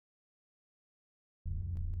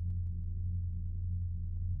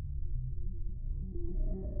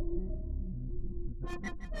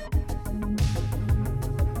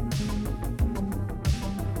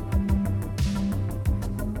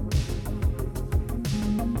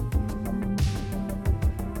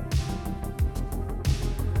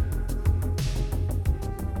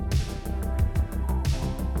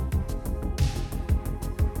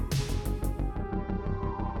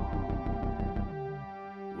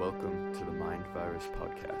Welcome to the Mind Virus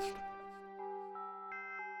Podcast.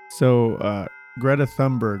 So, Greta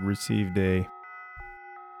Thunberg received a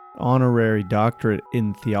honorary doctorate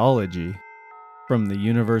in theology from the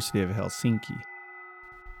University of Helsinki.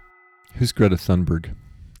 Who's Greta Thunberg?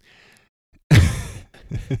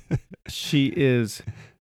 She is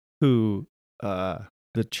who the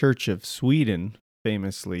Church of Sweden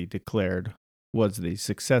famously declared was the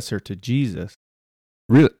successor to Jesus.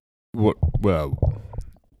 Really? What? Well,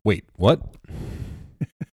 wait, what?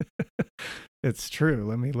 It's true.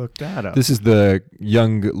 Let me look that up. This is the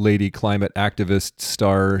young lady climate activist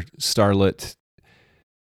starlet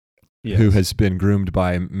Yes. who has been groomed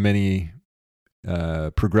by many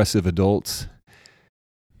progressive adults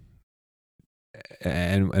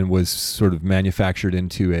and was sort of manufactured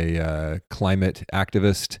into a climate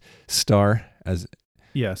activist star.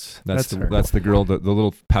 Yes, That's her. the girl, the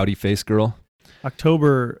little pouty face girl.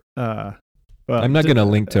 October. I'm not going to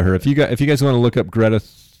link to her. If you guys want to look up Greta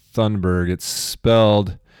Thunberg, it's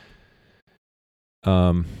spelled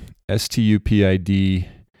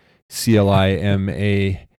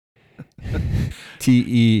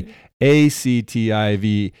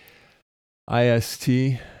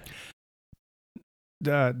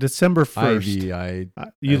December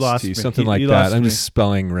 1st. You lost me. Something like You that. lost I'm me. just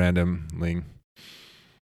spelling randomly.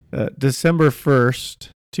 December 1st,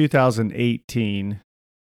 2018.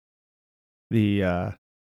 There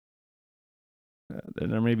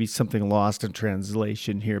may be something lost in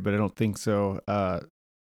translation here, but I don't think so.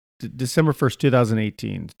 December 1st,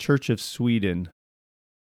 2018, Church of Sweden.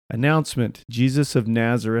 Announcement: Jesus of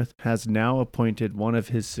Nazareth has now appointed one of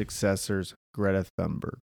his successors, Greta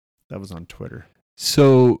Thunberg. That was on Twitter.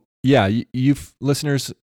 So, yeah, you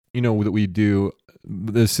listeners, you know that we do.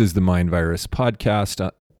 This is the Mind Virus Podcast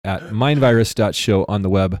at mindvirus.show on the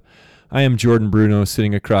web. I am Jordan Bruno,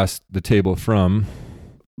 sitting across the table from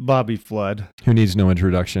Bobby Flood, who needs no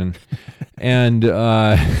introduction. And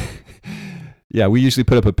yeah, we usually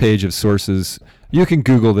put up a page of sources. You can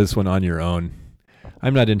Google this one on your own.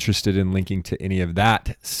 I'm not interested in linking to any of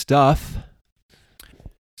that stuff.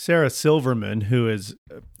 Sarah Silverman, who is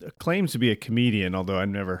claims to be a comedian, although I've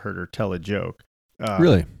never heard her tell a joke.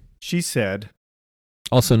 Really? She said,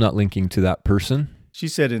 Also not linking to that person. She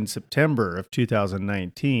said in September of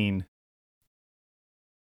 2019,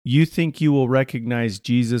 "You think you will recognize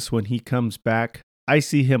Jesus when he comes back? I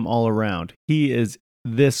see him all around. He is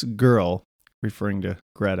this girl," referring to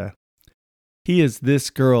Greta. "He is this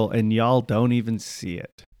girl, and y'all don't even see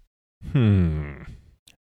it."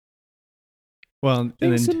 Well, and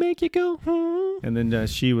Things then, that make you go, and then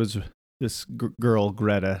this girl,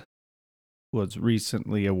 Greta, was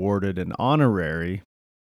recently awarded an honorary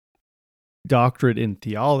doctorate in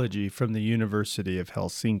theology from the University of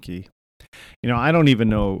Helsinki. You know, I don't even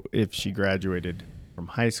know if she graduated from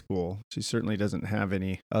high school. She certainly doesn't have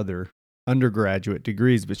any other undergraduate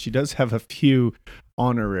degrees, but she does have a few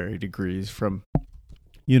honorary degrees from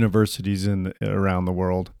universities around the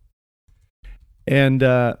world. And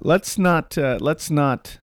let's not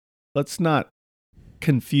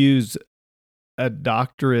confuse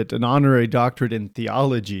an honorary doctorate in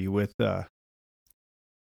theology with a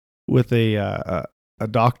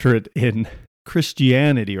doctorate in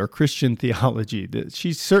Christianity or Christian theology.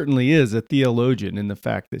 She certainly is a theologian in the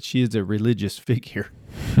fact that she is a religious figure.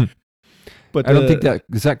 But I don't think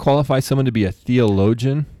does that qualify someone to be a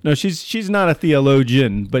theologian? No, she's not a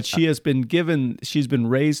theologian, but she's been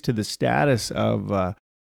raised to the status of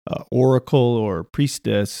oracle or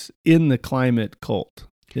priestess in the climate cult,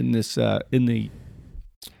 in the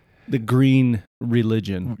green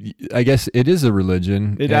religion. I guess it is a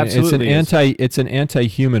religion. It absolutely is. It's an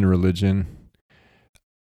anti-human religion.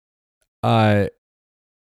 The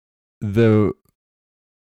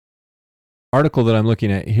article that I'm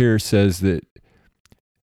looking at here says that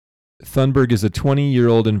Thunberg is a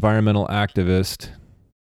 20-year-old environmental activist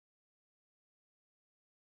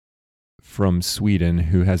from Sweden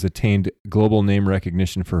who has attained global name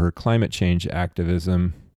recognition for her climate change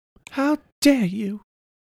activism. How dare you?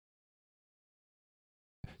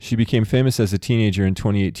 She became famous as a teenager in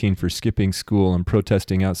 2018 for skipping school and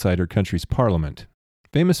protesting outside her country's parliament.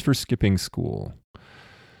 Famous for skipping school.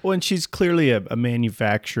 Well, and she's clearly a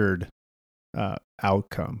manufactured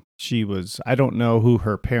outcome. I don't know who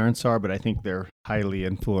her parents are, but I think they're highly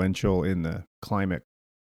influential in the climate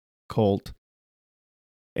cult.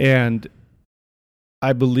 And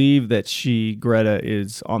I believe that Greta,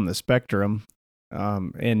 is on the spectrum,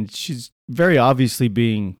 and she's very obviously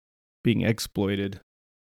being exploited.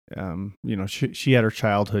 She had her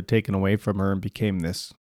childhood taken away from her and became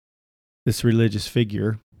this religious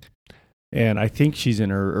figure. And I think she's in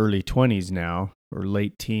her early 20s now, or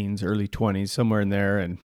late teens, early 20s, somewhere in there,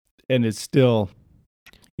 and it's still,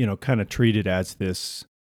 kind of treated as this.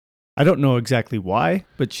 I don't know exactly why,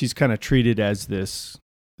 but she's kind of treated as this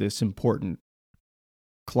important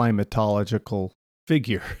climatological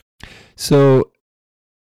figure. So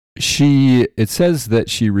it says that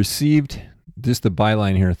she received, just the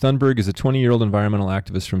byline here, Thunberg is a 20-year-old environmental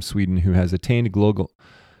activist from Sweden who has attained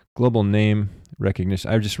global name recognition.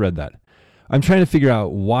 I just read that. I'm trying to figure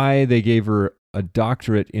out why they gave her a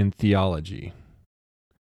doctorate in theology.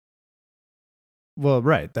 Well,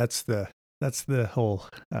 right. That's the whole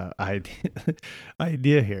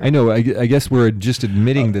idea here. I know. I guess we're just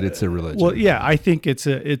admitting that it's a religion. Well, yeah. I think it's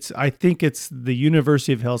the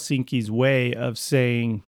University of Helsinki's way of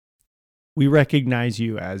saying we recognize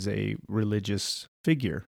you as a religious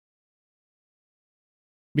figure.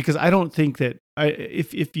 Because I don't think that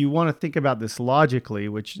if you want to think about this logically,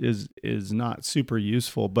 which is not super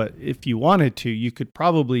useful, but if you wanted to, you could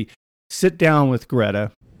probably sit down with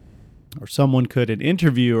Greta, or someone could, and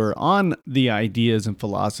interview her on the ideas and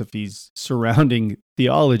philosophies surrounding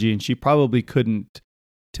theology, and she probably couldn't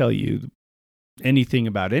tell you anything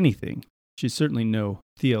about anything. She's certainly no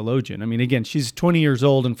theologian. I mean, again, she's 20 years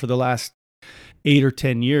old, and for the last 8 or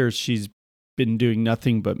 10 years, she's been doing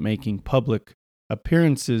nothing but making public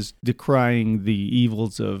appearances decrying the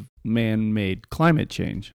evils of man-made climate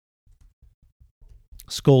change.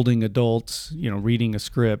 Scolding adults, reading a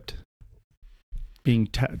script, being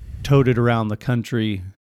toted around the country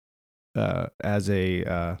as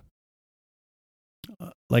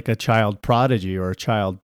like a child prodigy or a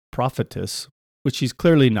child prophetess, which she's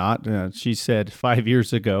clearly not. She said 5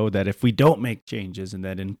 years ago that if we don't make changes and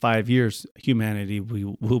that in 5 years humanity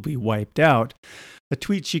will be wiped out, a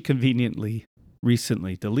tweet she conveniently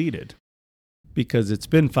recently deleted, because it's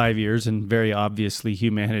been 5 years and very obviously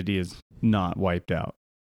humanity is not wiped out.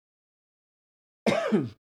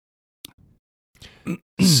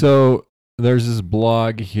 So there's this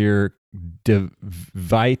blog here,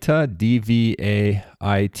 Dvaita,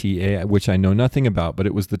 Dvaita, which I know nothing about, but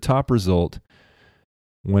it was the top result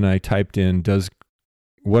when I typed in,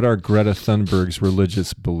 what are Greta Thunberg's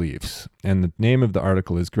religious beliefs? And the name of the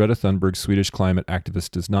article is Greta Thunberg, Swedish climate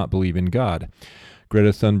activist, does not believe in God. Greta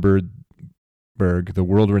Thunberg, the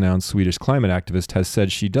world-renowned Swedish climate activist, has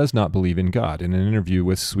said she does not believe in God. In an interview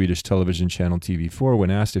with Swedish television channel TV4,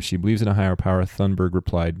 when asked if she believes in a higher power, Thunberg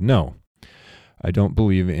replied, "No, I don't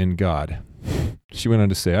believe in God." She went on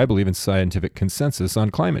to say, "I believe in scientific consensus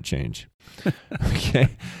on climate change." Okay.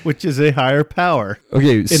 Which is a higher power.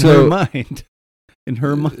 Okay, in her mind. In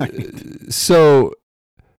her mind. So,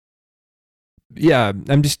 yeah,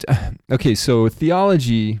 I'm just, okay, so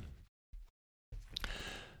theology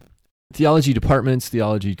departments,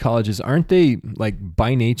 theology colleges, aren't they, like,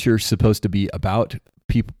 by nature supposed to be about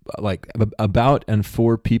people, like, about and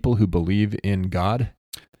for people who believe in God?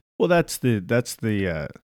 Well, that's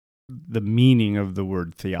the meaning of the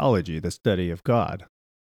word theology, the study of God.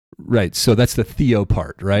 Right. So that's the theo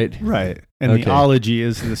part, right? Right. And okay. The ology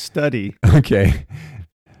is the study. Okay.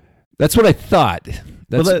 That's what I thought.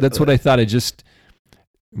 That's what I thought. I just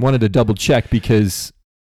wanted to double check because.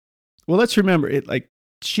 Well, let's remember it. Like,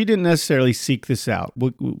 she didn't necessarily seek this out.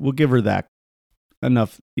 We'll give her that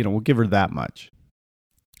enough. We'll give her that much.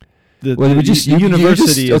 The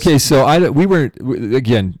university. Okay, so we weren't,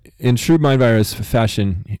 again, in true Mind Virus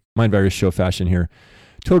show fashion here,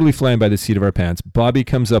 totally flying by the seat of our pants. Bobby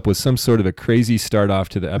comes up with some sort of a crazy start off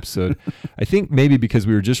to the episode. I think maybe because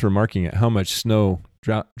we were just remarking at how much snow,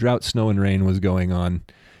 drought, snow, and rain was going on,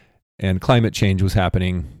 and climate change was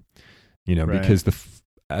happening. Right. Because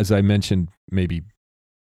as I mentioned,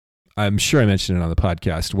 I'm sure I mentioned it on the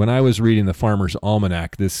podcast. When I was reading the Farmer's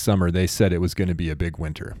Almanac this summer, they said it was going to be a big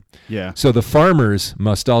winter. Yeah. So the farmers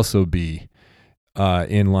must also be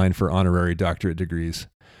in line for honorary doctorate degrees,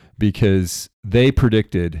 because they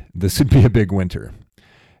predicted this would be a big winter.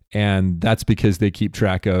 And that's because they keep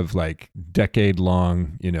track of, like,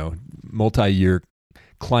 decade-long, multi-year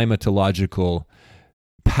climatological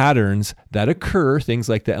patterns that occur, things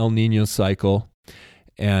like the El Nino cycle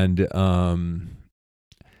and,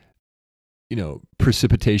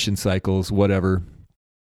 precipitation cycles, whatever.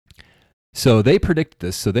 So they predict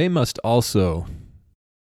this. So they must also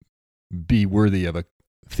be worthy of a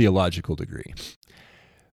theological degree.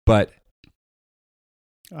 But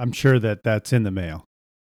I'm sure that that's in the mail.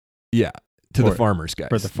 yeah, to the For- farmers, guys.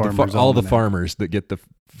 for the farmers' all the almanac. farmers that get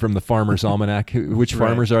from the Farmer's Almanac. Which Right.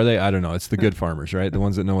 farmers are they? I don't know. It's the good farmers, right? The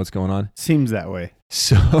ones that know what's going on. Seems that way.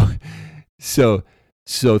 So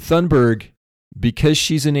Thunberg, because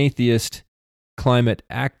she's an atheist climate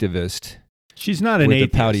activist She's not an with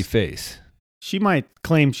atheist. a pouty face. She might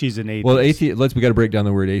claim she's an atheist. Well, we got to break down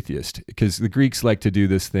the word atheist, because the Greeks like to do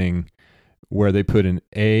this thing where they put an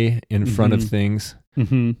A in front of things,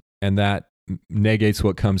 Mm-hmm. and that negates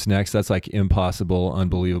what comes next. That's like impossible,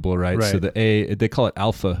 unbelievable, right? So Right. the A, they call it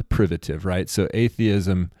alpha privative, right? So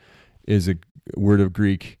atheism is a word of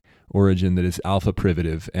Greek origin that is alpha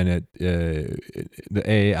privative, and the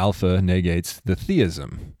A, alpha, negates the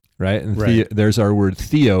theism, right? And Right. there's our word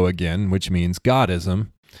theo again, which means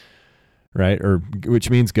godism, right? Or which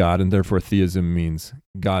means God, and therefore theism means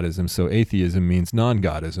godism. So atheism means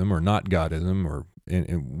non-godism or not godism, or in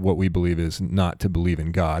what we believe is not to believe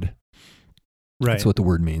in God. Right. That's what the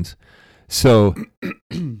word means. So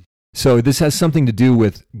this has something to do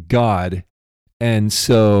with God. And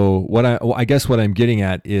so I guess what I'm getting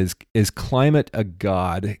at is climate a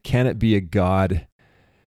God? Can it be a God?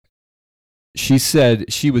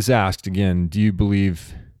 She was asked again, do you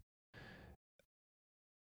believe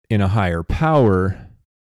in a higher power?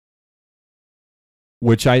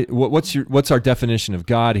 What's our definition of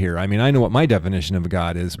God here? I mean, I know what my definition of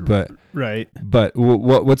God is, but right. But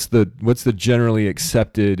what's the generally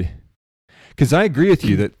accepted? Because I agree with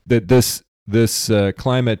you that this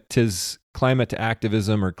climate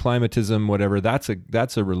activism or climatism, whatever, that's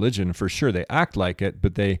a religion for sure. They act like it,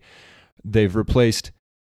 but they've replaced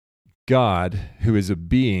God, who is a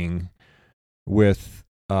being, with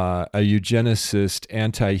a eugenicist,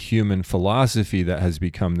 anti-human philosophy that has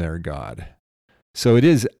become their God. So it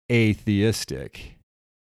is atheistic,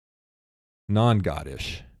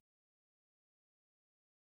 non-godish.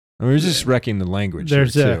 I mean, we're just wrecking the language here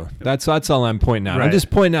too. That's all I'm pointing out. Right. I'm just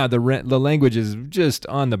pointing out the language is just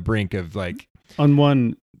on the brink of like On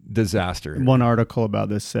one disaster. One article about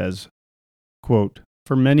this says, quote,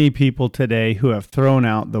 "For many people today who have thrown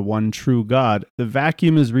out the one true God, the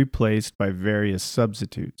vacuum is replaced by various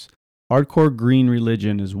substitutes. Hardcore green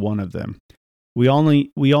religion is one of them. We all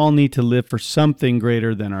need to live for something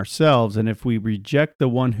greater than ourselves, and if we reject the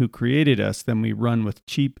one who created us, then we run with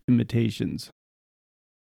cheap imitations.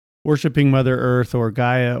 Worshipping Mother Earth or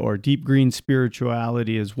Gaia or deep green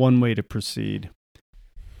spirituality is one way to proceed."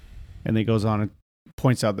 And he goes on and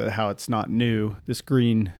points out that how it's not new. This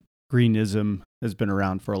greenism has been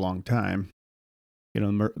around for a long time. You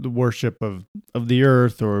know, the worship of the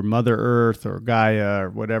earth or Mother Earth or Gaia or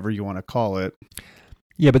whatever you want to call it.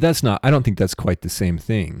 Yeah, but I don't think that's quite the same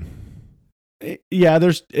thing. Yeah,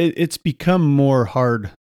 it's become more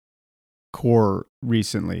hardcore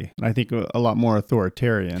recently, and I think a lot more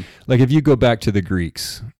authoritarian. Like if you go back to the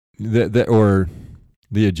Greeks, or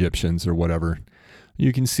the Egyptians or whatever,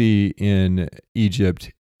 you can see in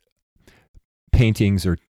Egypt paintings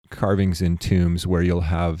or carvings in tombs where you'll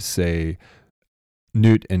have, say,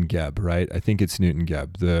 Nut and Geb, right? I think it's Nut and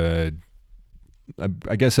Geb.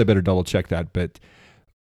 I guess I better double check that, but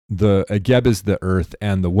the Geb is the earth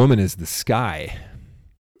and the woman is the sky.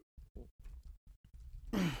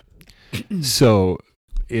 So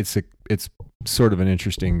it's sort of an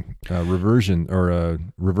interesting reversion or a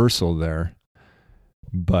reversal there,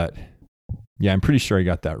 but yeah, I'm pretty sure I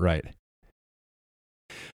got that right.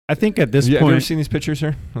 I think at this Have you point, ever seen these pictures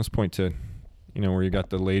here? Let's point to, where you got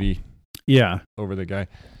the lady yeah, over the guy.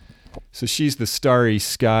 So she's the starry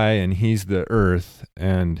sky and he's the earth,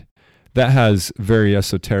 and that has very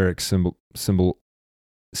esoteric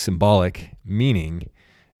symbolic meaning.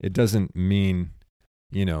 It doesn't mean,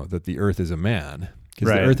 that the earth is a man, because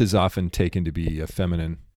Right. the earth is often taken to be a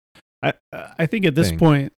feminine. I think at this thing.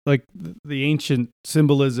 point, like the ancient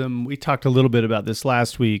symbolism, we talked a little bit about this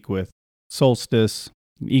last week with solstice,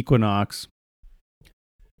 equinox. I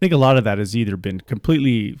think a lot of that has either been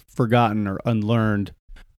completely forgotten or unlearned,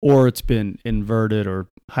 or it's been inverted or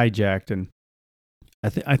hijacked. And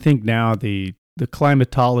I think now the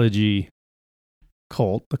climatology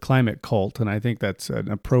cult, the climate cult, and I think that's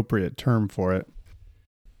an appropriate term for it,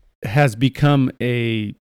 has become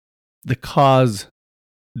the cause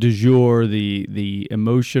du jour, the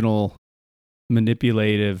emotional,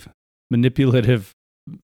 manipulative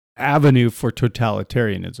avenue for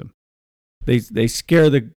totalitarianism. They scare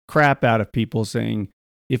the crap out of people, saying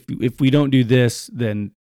if we don't do this,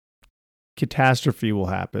 then catastrophe will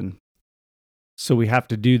happen. So we have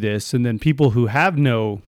to do this, and then people who have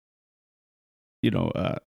no,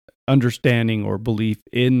 understanding or belief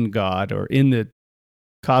in God or in the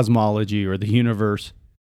cosmology or the universe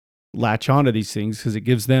latch onto these things because it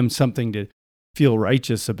gives them something to feel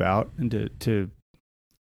righteous about and to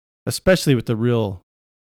especially with the real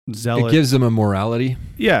zealot. It gives them a morality.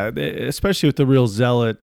 Yeah, especially with the real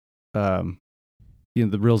zealot, the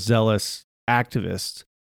real zealous activists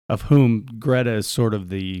of whom Greta is sort of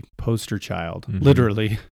the poster child,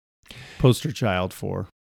 literally poster child for.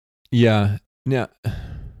 Yeah. Now,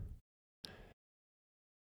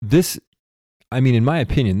 in my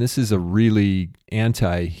opinion, this is a really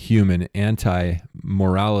anti-human,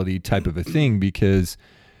 anti-morality type of a thing because,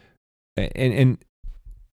 and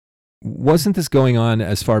wasn't this going on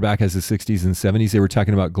as far back as the 60s and 70s? They were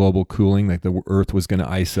talking about global cooling, like the earth was going to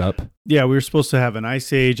ice up. Yeah, we were supposed to have an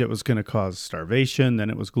ice age that was going to cause starvation. Then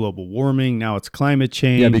it was global warming. Now it's climate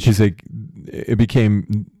change. Yeah, because it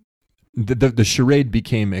became... The charade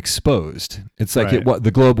became exposed. It's like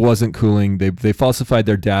the globe wasn't cooling. They falsified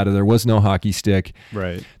their data. There was no hockey stick.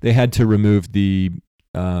 Right. They had to remove the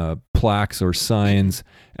plaques or signs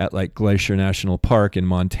at like Glacier National Park in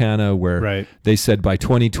Montana where they said by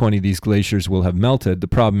 2020 these glaciers will have melted. The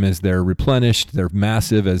problem is they're replenished. They're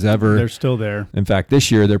massive as ever. They're still there. In fact,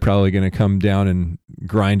 this year they're probably going to come down and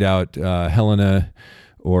grind out Helena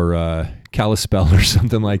or Kalispell or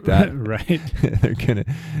something like that. Right.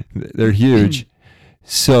 They're huge.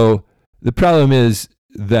 So the problem is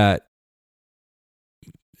that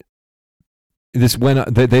this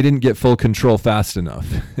went. They didn't get full control fast enough.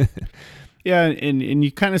 Yeah, and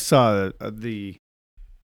you kind of saw an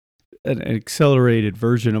accelerated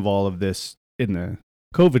version of all of this in the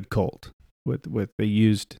COVID cult. With they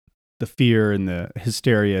used the fear and the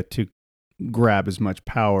hysteria to grab as much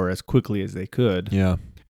power as quickly as they could. Yeah.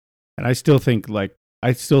 And I still think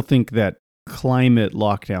that climate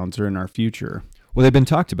lockdowns are in our future. Well, they've been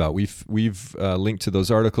talked about. We've linked to those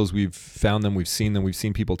articles. We've found them. We've seen them. We've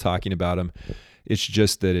seen people talking about them. It's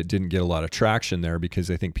just that it didn't get a lot of traction there because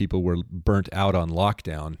I think people were burnt out on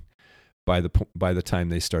lockdown by the time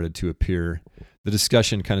they started to appear. The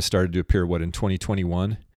discussion kind of started to appear in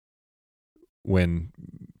 2021 when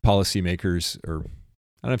policymakers, or I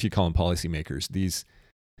don't know if you call them policymakers, these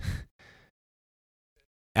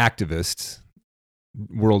activists,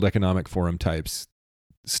 World Economic Forum types,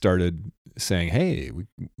 started saying, hey,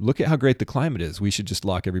 look at how great the climate is. We should just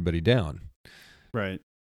lock everybody down. Right.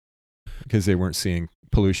 Because they weren't seeing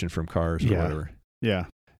pollution from cars or whatever. Yeah.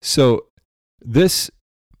 So this,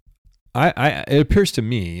 it appears to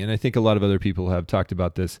me, and I think a lot of other people have talked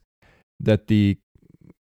about this, that the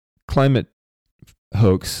climate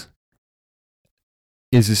hoax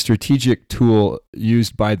is a strategic tool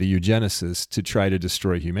used by the eugenicists to try to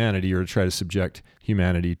destroy humanity or try to subject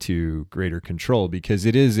humanity to greater control, because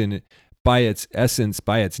it is by its essence,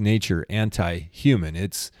 by its nature, anti-human.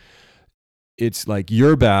 It's like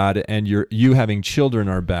you're bad and you having children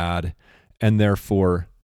are bad, and therefore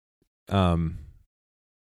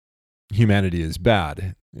humanity is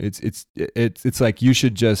bad. It's like you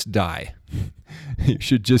should just die.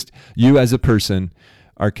 You as a person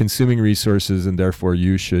are consuming resources and therefore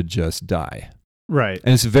you should just die. Right.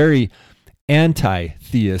 And it's very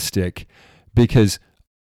anti-theistic because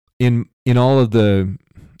in all of the,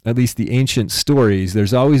 at least the ancient stories,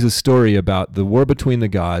 there's always a story about the war between the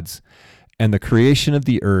gods and the creation of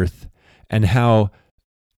the earth and how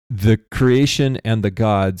the creation and the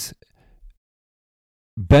gods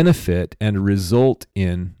benefit and result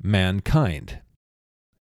in mankind.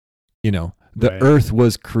 The earth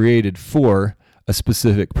was created for a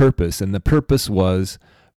specific purpose, and the purpose was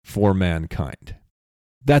for mankind.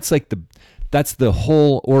 That's the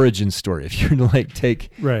whole origin story. If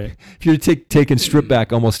you're to take and strip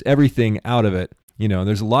back almost everything out of it,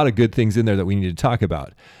 there's a lot of good things in there that we need to talk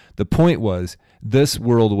about. The point was, this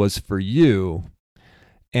world was for you.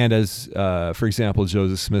 And as, for example,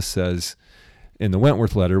 Joseph Smith says in the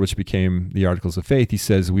Wentworth letter, which became the Articles of Faith, he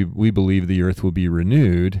says, we believe the earth will be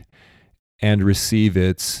renewed and receive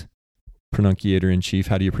its pronunciator in chief.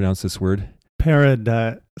 How do you pronounce this word?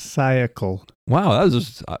 Paradisiacal. Wow,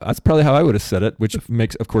 that's probably how I would have said it, which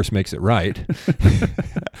makes it right.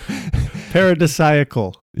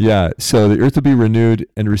 Paradisiacal. Yeah, so the earth will be renewed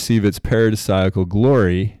and receive its paradisiacal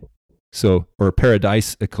glory, or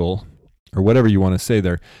paradisiacal, or whatever you want to say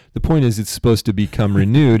there. The point is, it's supposed to become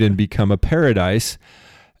renewed and become a paradise,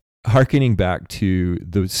 hearkening back to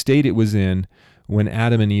the state it was in when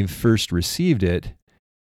Adam and Eve first received it,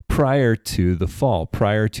 prior to the fall,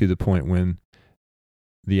 prior to the point when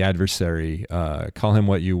the adversary, call him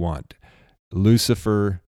what you want,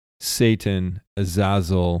 Lucifer, Satan,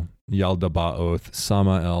 Azazel, Yaldabaoth,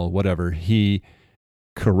 Samael, whatever, he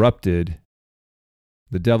corrupted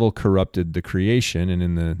the devil corrupted the creation,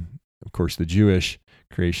 and of course, the Jewish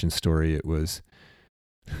creation story, it was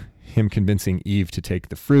him convincing Eve to take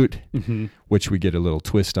the fruit, which we get a little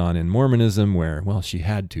twist on in Mormonism, where, well, she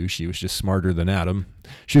had to. She was just smarter than Adam.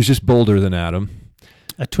 She was just bolder than Adam.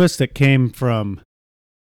 A twist that came from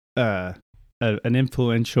an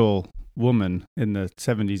influential woman in the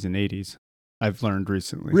 70s and 80s, I've learned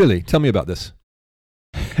recently. Really? Tell me about this.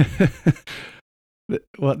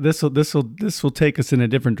 Well, this will take us in a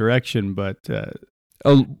different direction, but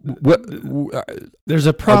there's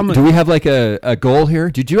a problem. Do we have like a goal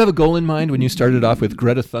here? Did you have a goal in mind when you started off with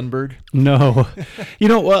Greta Thunberg? No.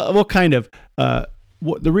 Well, kind of.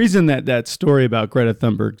 The reason that story about Greta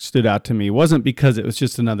Thunberg stood out to me wasn't because it was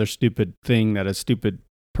just another stupid thing that a stupid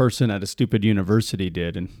person at a stupid university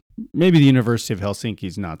did. And maybe the University of Helsinki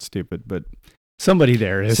is not stupid, but somebody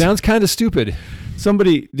there is. Sounds kind of stupid.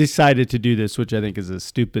 Somebody decided to do this, which I think is a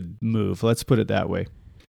stupid move. Let's put it that way.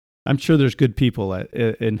 I'm sure there's good people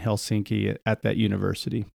in Helsinki at that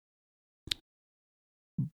university.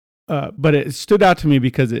 But it stood out to me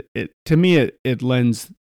because it kind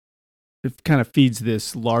of feeds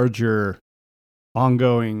this larger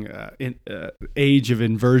ongoing age of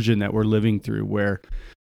inversion that we're living through, where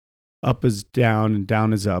up is down and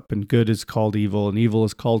down is up, and good is called evil and evil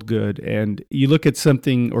is called good. And you look at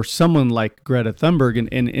something or someone like Greta Thunberg, and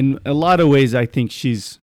in a lot of ways, I think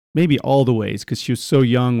she's, maybe all the ways, because she was so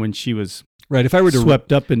young when she was right. If I were to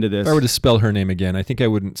swept up into this, if I were to spell her name again, I think I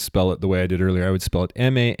wouldn't spell it the way I did earlier. I would spell it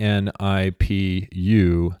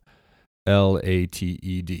Manipuleted.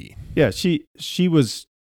 Yeah, she's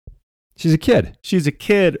a kid. She's a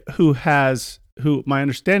kid who my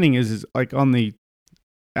understanding is like on the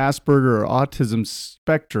Asperger or autism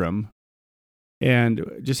spectrum, and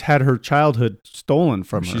just had her childhood stolen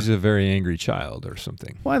from her. She's a very angry child or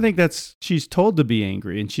something. Well, I think she's told to be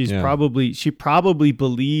angry, and she probably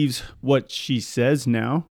believes what she says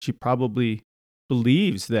now. She probably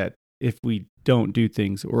believes that if we don't do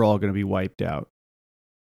things, we're all going to be wiped out.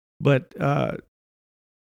 But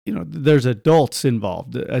there's adults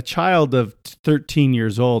involved. A child of 13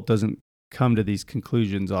 years old doesn't come to these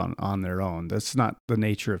conclusions on their own. That's not the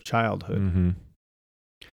nature of childhood. Mm-hmm.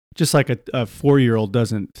 Just like a 4-year-old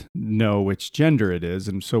doesn't know which gender it is.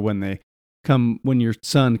 And so when your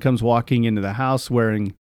son comes walking into the house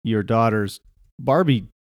wearing your daughter's Barbie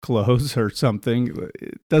clothes or something,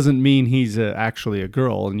 it doesn't mean he's actually a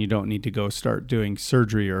girl, and you don't need to go start doing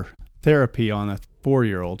surgery or therapy on a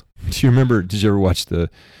 4-year-old. Did you ever watch the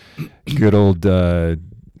good old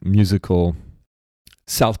musical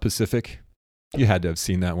South Pacific? You had to have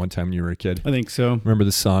seen that one time when you were a kid. I think so. Remember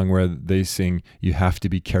the song where they sing, "You have to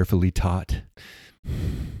be carefully taught"?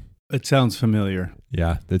 It sounds familiar.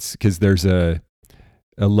 Yeah, that's because there's a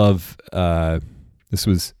love. This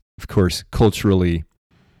was, of course, culturally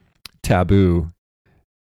taboo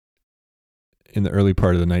in the early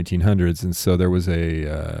part of the 1900s, and so there was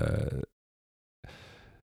a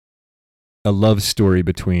love story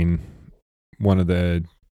between one of the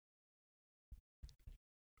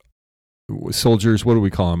soldiers. What do we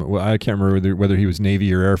call him? Well, I can't remember whether he was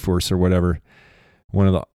Navy or Air Force or whatever. One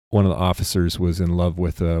of the officers was in love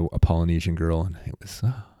with a Polynesian girl, and it was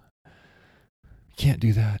can't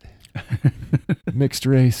do that. Mixed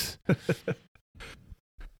race.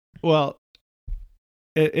 Well,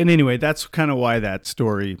 and anyway, that's kind of why that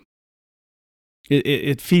story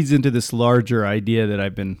it feeds into this larger idea that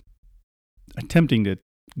I've been attempting to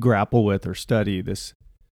grapple with or study. This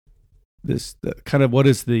kind of what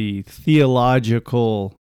is the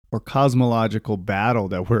theological or cosmological battle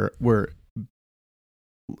that we're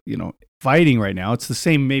fighting right now. It's the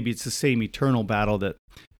same eternal battle that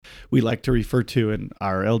we like to refer to in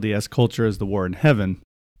our LDS culture as the war in heaven,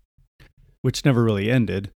 which never really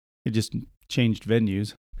ended. It just changed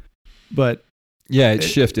venues. But yeah, it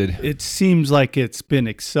shifted. It seems like it's been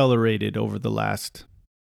accelerated over the last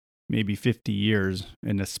maybe 50 years,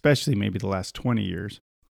 and especially maybe the last 20 years.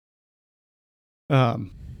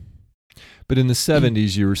 But in the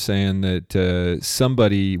 70s, you were saying that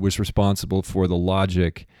somebody was responsible for the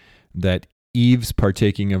logic that Eve's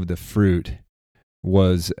partaking of the fruit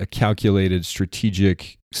was a calculated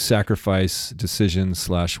strategic sacrifice decision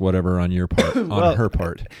 / whatever on your part, on her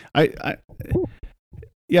part.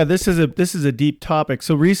 Yeah, this is a deep topic.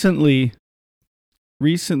 So recently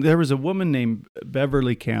there was a woman named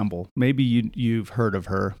Beverly Campbell. Maybe you've heard of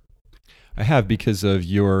her. I have, because of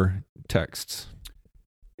your texts.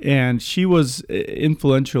 And she was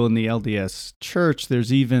influential in the LDS church.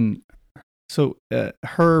 There's even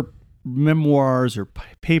her memoirs or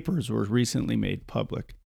papers were recently made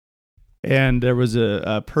public. And there was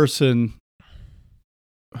a person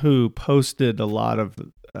who posted a lot of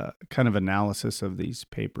kind of analysis of these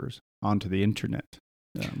papers onto the internet.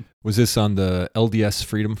 Was this on the LDS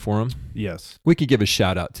Freedom Forum? Yes. We could give a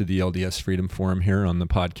shout out to the LDS Freedom Forum here on the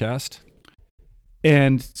podcast.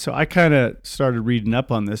 And so I kind of started reading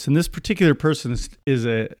up on this. And this particular person is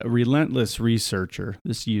a relentless researcher,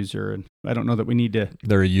 this user. And I don't know that we need to...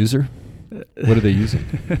 They're a user? What are they using?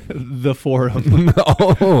 The forum.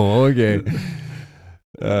 Oh, okay.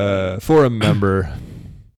 Forum member.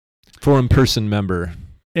 Forum person member.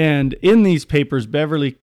 And in these papers,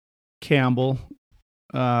 Beverly Campbell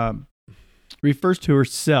refers to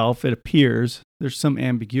herself, it appears, there's some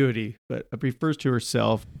ambiguity, but refers to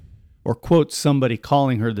herself or quotes somebody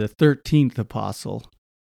calling her the 13th apostle,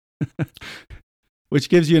 which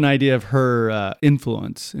gives you an idea of her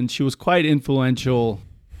influence. And she was quite influential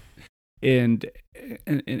in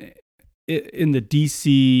the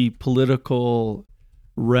DC political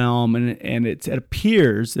realm, and it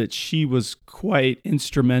appears that she was quite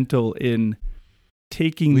instrumental in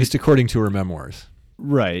taking, at least according to her memoirs,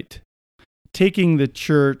 taking the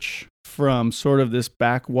church from sort of this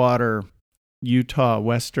backwater Utah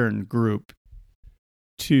Western group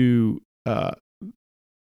to an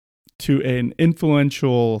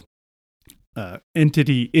influential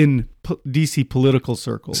entity in DC political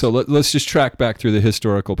circles. So let's just track back through the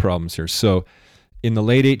historical problems here. So in the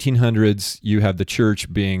late 1800s, you have the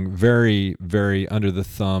church being very, very under the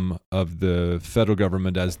thumb of the federal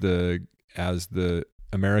government as the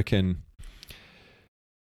American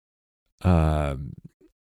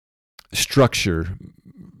structure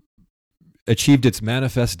achieved its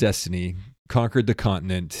manifest destiny, conquered the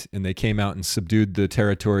continent, and they came out and subdued the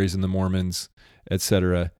territories and the Mormons,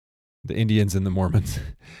 etc., the Indians and the Mormons.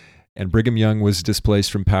 And Brigham Young was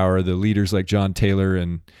displaced from power. The leaders like John Taylor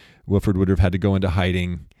and Wilford Woodruff had to go into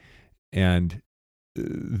hiding, and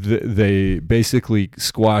they basically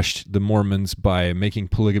squashed the Mormons by making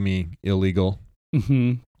polygamy illegal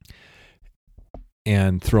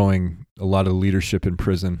and throwing a lot of leadership in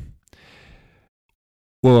prison.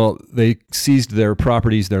 Well, they seized their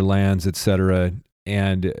properties, their lands, etc.,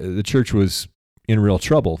 and the church was in real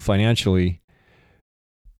trouble financially.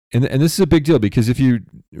 And this is a big deal because if you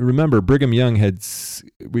remember, Brigham Young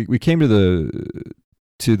we came to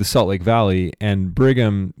the Salt Lake Valley, and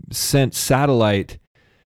Brigham sent satellite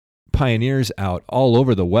pioneers out all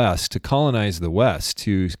over the West to colonize the West,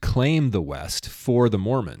 to claim the West for the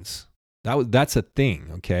Mormons. That's a thing,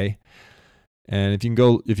 okay? And if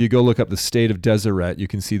you go look up the state of Deseret, you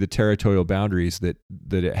can see the territorial boundaries that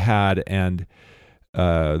it had, and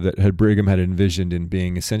that Brigham had envisioned in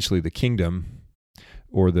being essentially the kingdom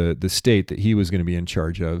or the state that he was going to be in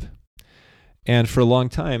charge of. And for a long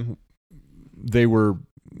time, there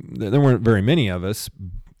weren't very many of us.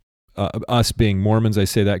 Us being Mormons, I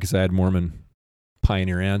say that because I had Mormon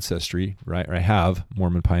pioneer ancestry, right? Or I have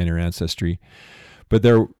Mormon pioneer ancestry, but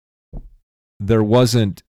there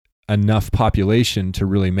wasn't enough population to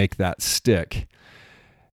really make that stick.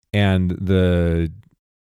 And the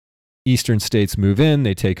eastern states move in,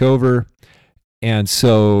 they take over. And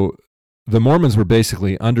so the Mormons were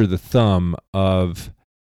basically under the thumb of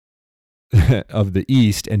the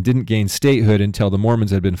East and didn't gain statehood until the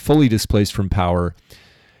Mormons had been fully displaced from power.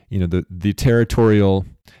 You know, the territorial,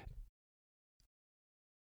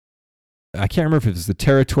 I can't remember if it was the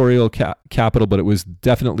territorial capital, but it was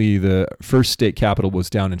definitely the first state capital was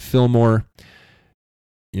down in Fillmore,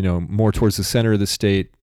 you know, more towards the center of the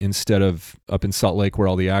state instead of up in Salt Lake where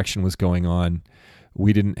all the action was going on.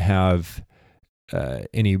 We didn't have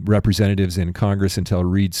any representatives in Congress until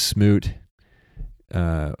Reed Smoot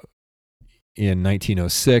in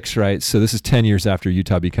 1906, right? So this is 10 years after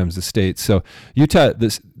Utah becomes a state. So Utah,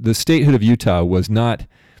 the statehood of Utah was not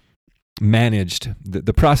managed.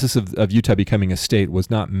 The process of Utah becoming a state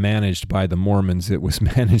was not managed by the Mormons. It was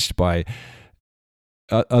managed by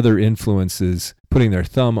other influences putting their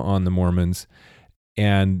thumb on the Mormons,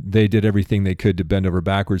 and they did everything they could to bend over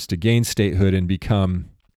backwards to gain statehood and become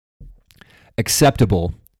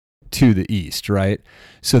acceptable to the East, right?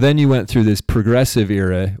 So then you went through this progressive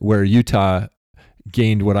era where Utah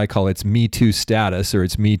gained what I call its Me Too status or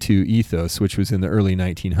its Me Too ethos, which was in the early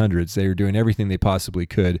 1900s. They were doing everything they possibly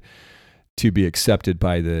could to be accepted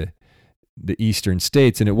by the eastern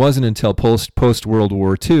states. And it wasn't until post World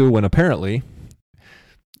War II when apparently,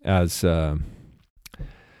 as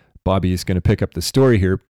Bobby is going to pick up the story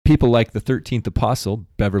here, people like the 13th apostle,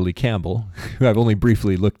 Beverly Campbell, who I've only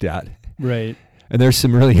briefly looked at. Right. And there's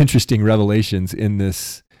some really interesting revelations in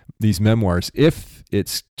these memoirs, if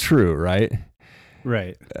it's true, right?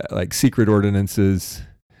 Right. Like secret ordinances,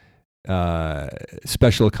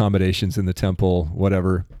 special accommodations in the temple,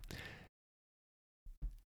 whatever.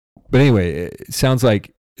 But anyway, it sounds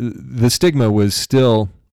like the stigma was still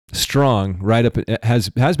strong has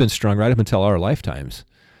been strong right up until our lifetimes.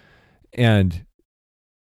 And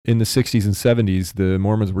in the 60s and 70s, the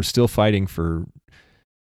Mormons were still fighting for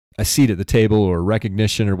a seat at the table or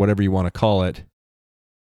recognition or whatever you want to call it.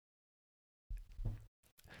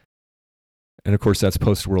 And of course, that's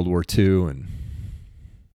post World War II. And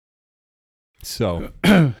so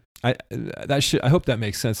I hope that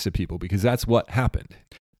makes sense to people, because that's what happened.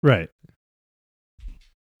 Right.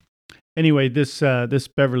 Anyway, this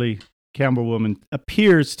Beverly Campbell woman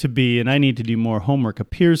appears to be, and I need to do more homework,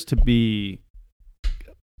 appears to be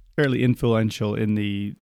fairly influential in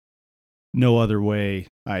the no other way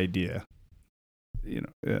idea.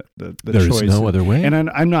 The There's choice. no other way. And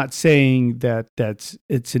I'm not saying that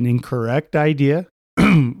it's an incorrect idea,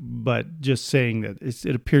 but just saying that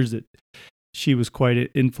it appears that she was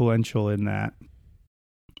quite influential in that.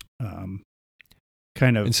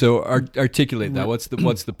 Kind of. And so articulate that. What's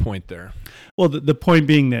the point there? Well, the point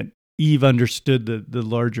being that Eve understood the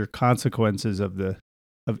larger consequences of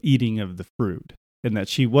eating of the fruit, and that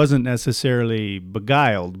she wasn't necessarily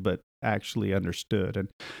beguiled, but actually understood. And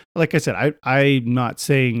like I said, I'm not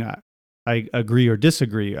saying I agree or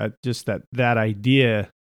disagree. Just that idea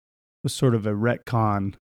was sort of a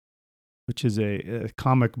retcon, which is a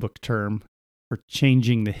comic book term for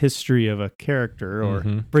changing the history of a character, or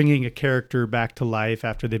bringing a character back to life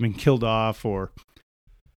after they've been killed off or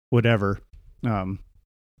whatever. Kind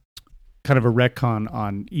of a retcon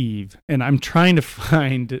on Eve. And I'm trying to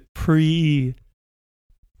find like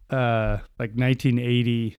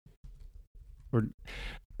 1980 or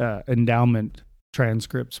endowment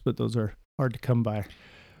transcripts, but those are hard to come by.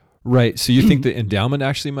 Right. So you think the endowment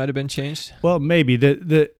actually might have been changed? Well, maybe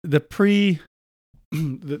there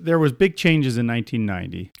was big changes in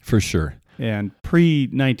 1990 for sure, and pre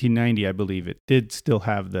 1990, I believe it did still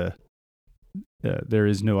have the there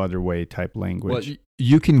is no other way type language. Well,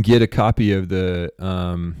 you can get a copy of the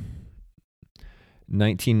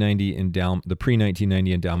 1990 endowment, the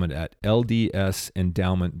pre-1990 endowment at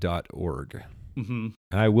ldsendowment.org. Mm-hmm.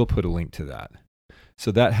 And I will put a link to that.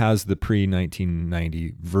 So that has the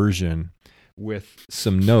pre-1990 version with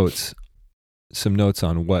some notes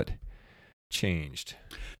on what changed.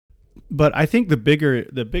 But I think the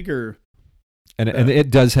bigger and it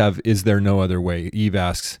does have, is there no other way? Eve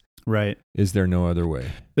asks, right, is there no other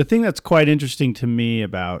way? The thing that's quite interesting to me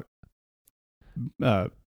about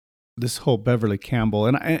this whole Beverly Campbell,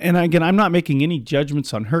 and again, I'm not making any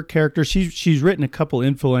judgments on her character. She's written a couple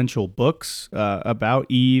influential books about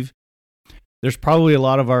Eve. There's probably a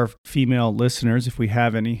lot of our female listeners, if we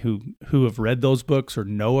have any, who have read those books or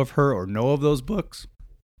know of her or know of those books.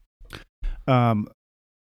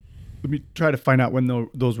 Let me try to find out when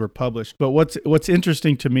those were published. But what's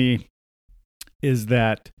interesting to me is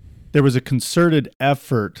that there was a concerted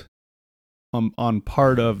effort on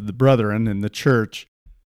part of the brethren in the church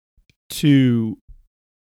to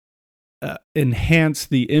enhance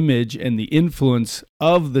the image and the influence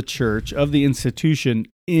of the church, of the institution,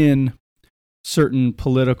 in certain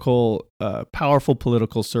powerful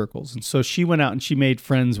political circles. And so she went out and she made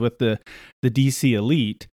friends with the DC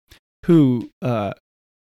elite, who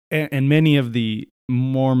and many of the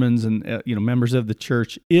Mormons and members of the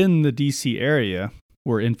church in the DC area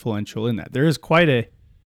were influential in that. There is quite a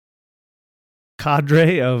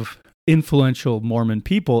cadre of influential Mormon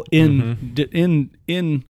people in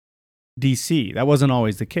DC. That wasn't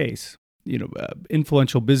always the case.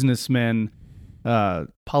 Influential businessmen,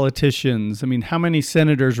 politicians. I mean, how many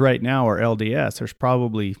senators right now are LDS? There's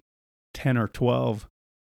probably 10 or 12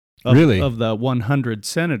 of the 100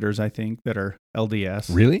 senators, I think, that are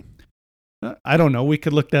LDS. Really? I don't know. We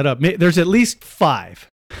could look that up. There's at least 5.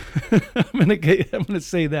 I'm gonna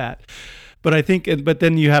say that. But I think, but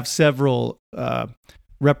then you have several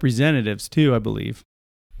representatives too, I believe.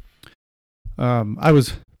 I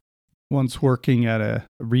was once working at a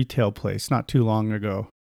retail place not too long ago.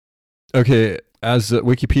 Okay, as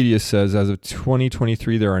Wikipedia says, as of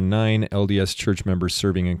 2023, there are 9 LDS church members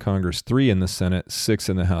serving in Congress, 3 in the Senate, 6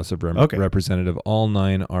 in the House of Representatives. All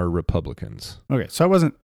 9 are Republicans. Okay, so I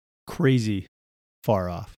wasn't crazy far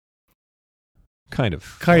off. Kind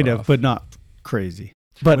of, but not crazy.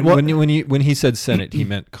 But when he said Senate, he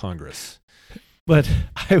meant Congress. But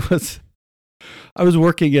I was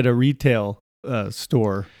working at a retail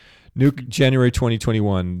store. New January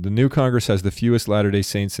 2021. The new Congress has the fewest Latter-day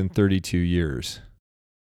Saints in 32 years.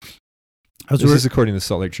 This is according to the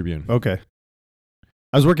Salt Lake Tribune. Okay.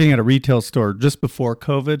 I was working at a retail store just before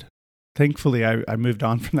COVID. Thankfully, I moved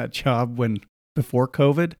on from that job before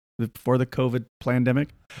the COVID pandemic.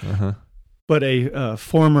 Uh-huh. But a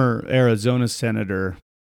former Arizona senator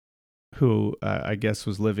who I guess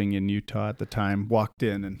was living in Utah at the time, walked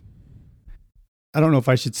in, and I don't know if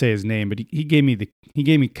I should say his name, but he gave me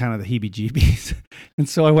kind of the heebie-jeebies. And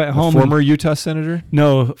so I went home. Former Utah senator?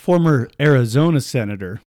 No, former Arizona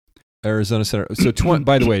senator. Arizona senator. So,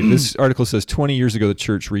 by the way, this article says 20 years ago the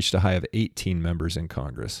church reached a high of 18 members in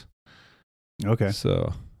Congress. Okay.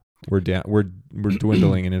 So we're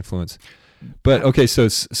dwindling in influence. But okay, so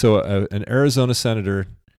an Arizona senator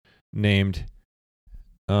named,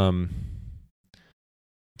 does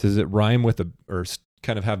it rhyme with or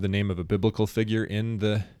kind of have the name of a biblical figure in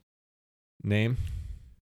the name?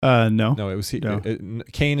 No. No, it was No.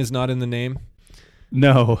 Cain is not in the name.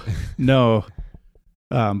 No.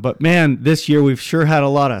 But man, this year we've sure had a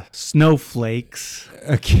lot of snowflakes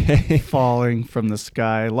falling from the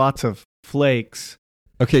sky. Lots of flakes.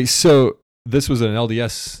 Okay, so this was an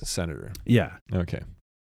LDS senator. Yeah. Okay.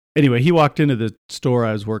 Anyway, he walked into the store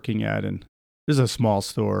I was working at, and this is a small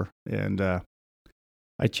store, and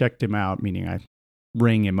I checked him out, meaning I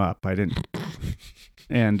rang him up. I didn't.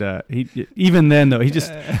 And he, even then, though,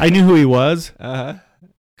 I knew who he was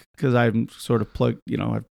because I'm sort of plugged,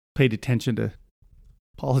 I've paid attention to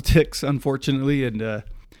politics, unfortunately. And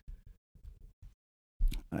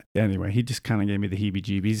anyway, he just kind of gave me the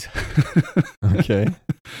heebie-jeebies. Okay.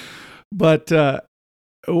 But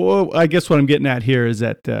I guess what I'm getting at here is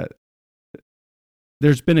that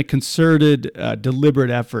there's been a concerted,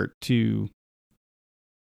 deliberate effort to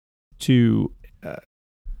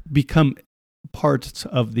become parts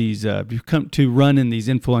of these, to run in these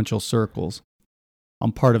influential circles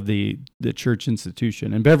on part of the church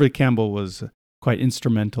institution. And Beverly Campbell was quite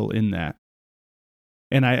instrumental in that.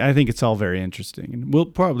 And I think it's all very interesting. And we'll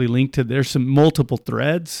probably link to, there's some multiple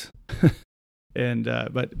threads. And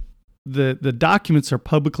but the documents are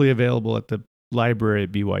publicly available at the library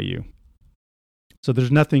at BYU. So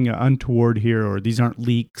there's nothing untoward here, or these aren't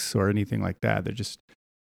leaks or anything like that. They're just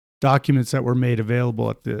documents that were made available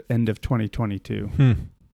at the end of 2022.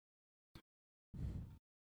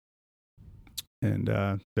 And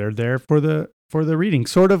they're there for the reading.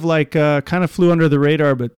 Sort of like kind of flew under the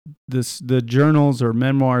radar, but the journals or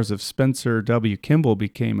memoirs of Spencer W. Kimball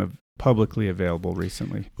became publicly available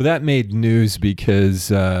recently. Well, that made news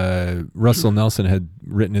because Russell Nelson had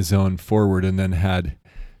written his own foreword and then had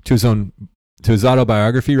to his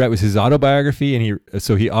autobiography, right? It was his autobiography, and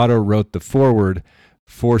he auto wrote the foreword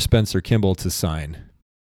for Spencer Kimball to sign.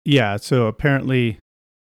 Yeah, so apparently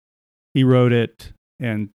he wrote it,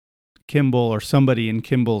 and Kimball or somebody in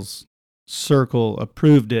Kimball's circle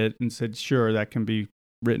approved it and said, sure, that can be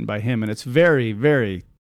written by him. And it's very, very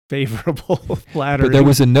favorable, flattering. But there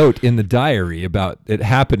was a note in the diary about it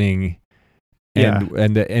happening,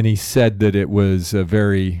 and he said that it was a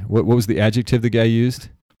very, what was the adjective the guy used?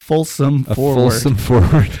 Fulsome forward. Fulsome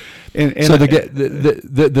forward. And so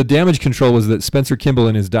the damage control was that Spencer Kimball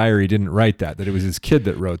in his diary didn't write that it was his kid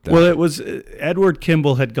that wrote that. Well, it was Edward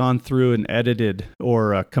Kimball had gone through and edited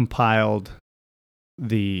or compiled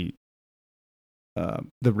the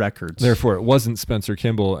records. Therefore, it wasn't Spencer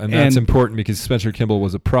Kimball, and that's important because Spencer Kimball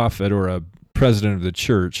was a prophet or a president of the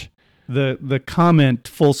church. The comment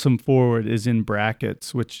 "fulsome forward" is in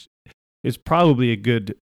brackets, which is probably a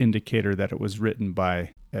good indicator that it was written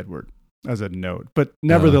by Edward as a note. But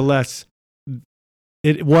nevertheless,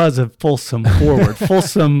 it was a fulsome forward.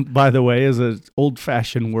 Fulsome, by the way, is an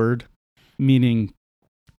old-fashioned word meaning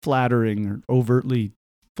flattering or overtly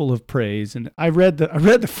full of praise. And I read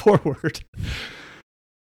the foreword,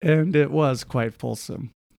 and it was quite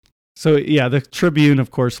fulsome. So yeah, the Tribune,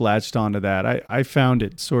 of course, latched onto that. I found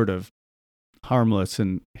it sort of harmless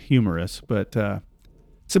and humorous, but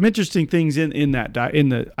some interesting things in that.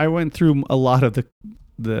 I went through a lot of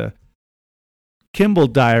the Kimball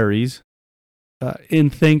diaries, in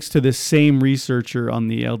thanks to this same researcher on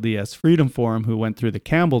the LDS Freedom Forum who went through the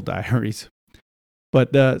Campbell diaries.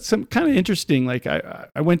 But some kind of interesting, like I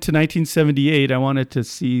went to 1978. I wanted to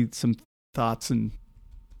see some thoughts and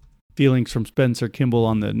feelings from Spencer Kimball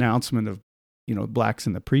on the announcement of, blacks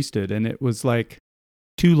in the priesthood. And it was like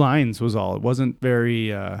 2 lines was all. It wasn't very,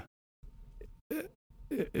 there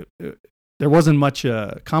wasn't much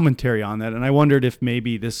commentary on that. And I wondered if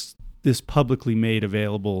maybe this publicly made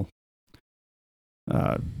available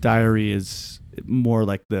diary is more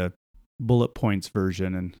like the bullet points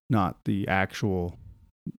version and not the actual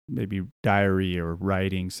maybe diary or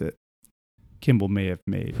writings that Kimball may have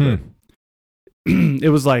made. But it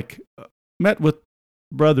was like met with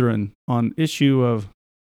brethren on issue of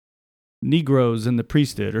Negroes in the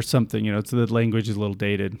priesthood or something, so the language is a little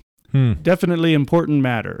dated. Definitely important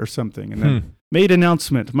matter or something. And then made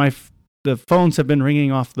announcement. The phones have been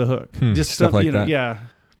ringing off the hook. Just stuff like that. Yeah.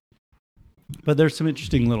 But there's some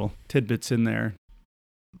interesting little tidbits in there.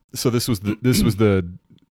 So this was the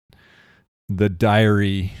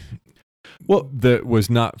diary. Well, that was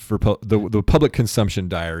not for the public consumption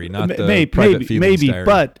diary, not the private feelings maybe, diary.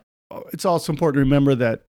 But it's also important to remember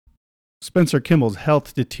that Spencer Kimball's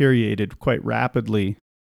health deteriorated quite rapidly.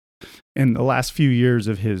 In the last few years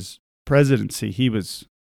of his presidency, he was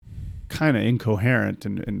kind of incoherent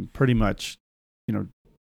and pretty much, in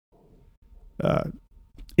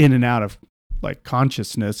and out of like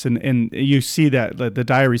consciousness. And you see that the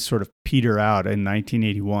diaries sort of peter out in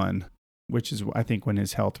 1981. Which is, I think, when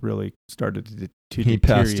his health really started to deteriorate. He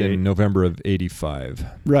passed in November of 85.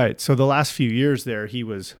 Right. So the last few years there, I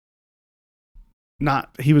don't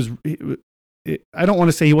want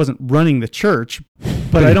to say he wasn't running the church,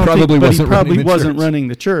 but he probably wasn't running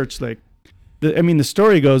the church. Like, the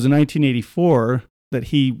story goes in 1984 that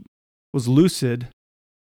he was lucid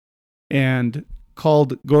and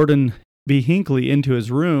called Gordon B. Hinckley into his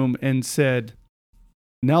room and said,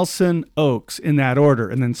 Nelson Oaks in that order,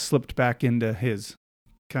 and then slipped back into his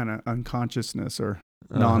kind of unconsciousness or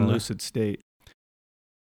non-lucid state.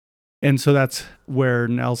 And so that's where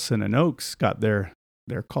Nelson and Oaks got their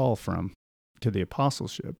call from to the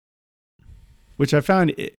apostleship, which I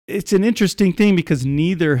found it's an interesting thing because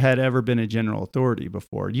neither had ever been a general authority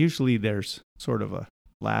before. Usually there's sort of a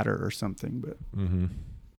ladder or something,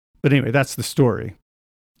 but anyway, that's the story.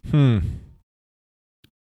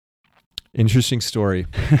 Interesting story.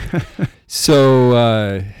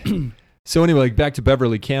 So anyway, like back to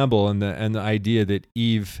Beverly Campbell and the idea that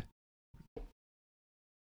Eve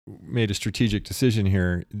made a strategic decision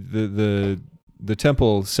here. The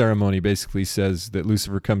temple ceremony basically says that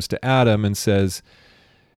Lucifer comes to Adam and says,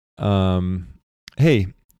 "Hey,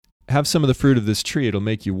 have some of the fruit of this tree; it'll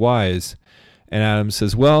make you wise." And Adam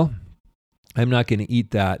says, "Well, I'm not going to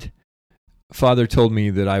eat that. Father told me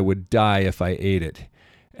that I would die if I ate it."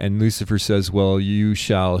 And Lucifer says, well, you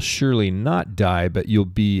shall surely not die, but you'll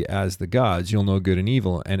be as the gods. You'll know good and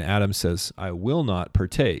evil. And Adam says, I will not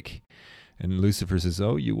partake. And Lucifer says,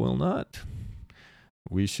 oh, you will not?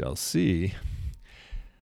 We shall see.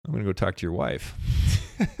 I'm going to go talk to your wife.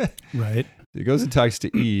 Right. He goes and talks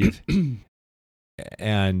to Eve,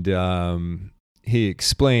 and he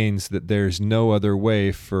explains that there's no other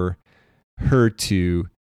way for her to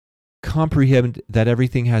comprehend that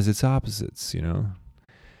everything has its opposites,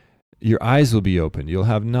 Your eyes will be opened. You'll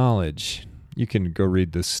have knowledge. You can go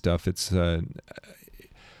read this stuff. It's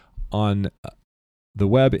on the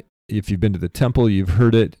web. If you've been to the temple, you've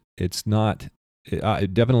heard it. It's not.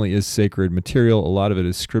 It definitely is sacred material. A lot of it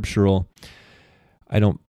is scriptural.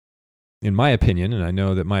 In my opinion, and I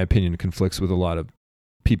know that my opinion conflicts with a lot of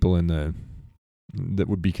people that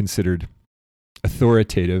would be considered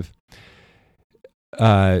authoritative.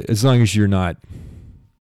 As long as you're not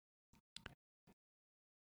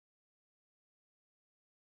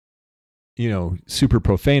super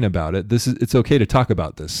profane about it, it's okay to talk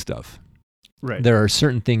about this stuff. Right. There are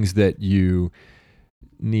certain things that you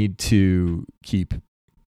need to keep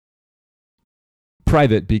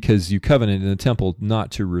private because you covenant in the temple not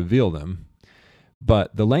to reveal them.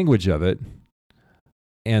 But the language of it,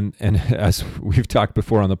 and as we've talked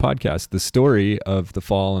before on the podcast, the story of the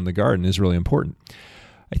fall in the garden is really important.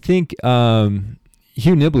 I think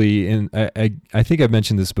Hugh Nibley, and I think I've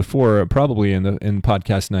mentioned this before, probably in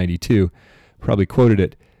podcast 92, probably quoted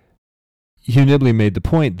it. Hugh Nibley made the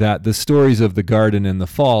point that the stories of the garden and the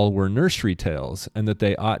fall were nursery tales, and that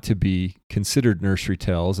they ought to be considered nursery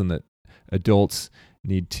tales, and that adults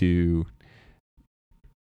need to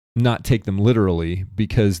not take them literally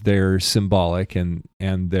because they're symbolic and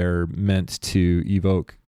they're meant to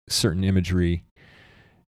evoke certain imagery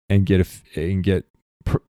and get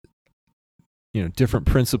different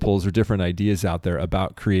principles or different ideas out there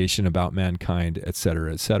about creation, about mankind, et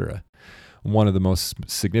cetera, et cetera. One of the most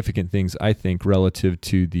significant things, I think, relative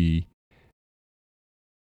to the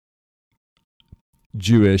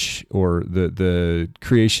Jewish or the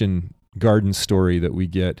creation garden story that we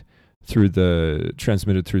get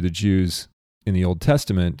transmitted through the Jews in the Old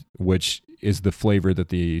Testament, which is the flavor that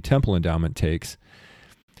the temple endowment takes.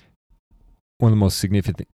 One of the most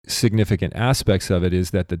significant aspects of it is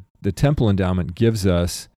that the temple endowment gives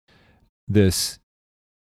us this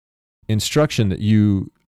instruction that a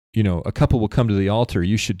couple will come to the altar.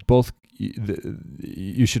 You should all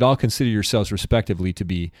consider yourselves respectively to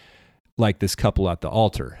be like this couple at the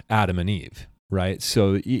altar, Adam and Eve, right?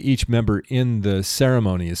 So each member in the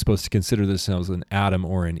ceremony is supposed to consider themselves an Adam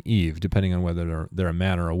or an Eve, depending on whether they're a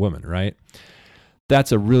man or a woman, right?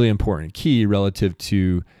 That's a really important key relative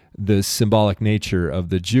to the symbolic nature of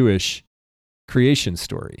the Jewish creation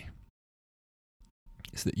story.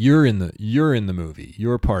 is that you're in the movie,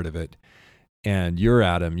 you're part of it, and you're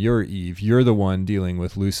Adam, you're Eve, you're the one dealing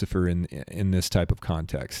with Lucifer in this type of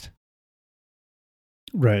context.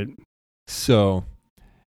 Right. So,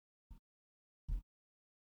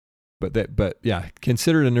 but yeah,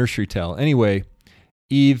 consider it a nursery tale. Anyway,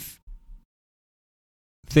 Eve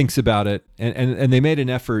thinks about it, and they made an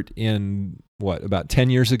effort in about 10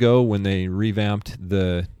 years ago when they revamped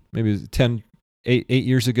maybe it was 8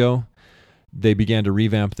 years ago, they began to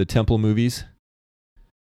revamp the temple movies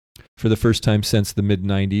for the first time since the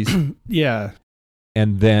mid-90s. Yeah.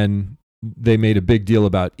 And then they made a big deal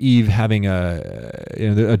about Eve having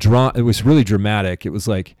a drama. It was really dramatic. It was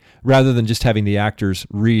like, rather than just having the actors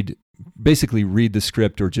basically read the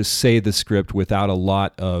script or just say the script without a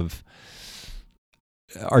lot of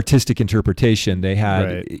artistic interpretation, they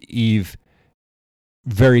had Eve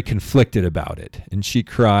very conflicted about it, and she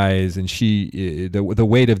cries, and the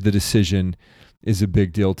weight of the decision is a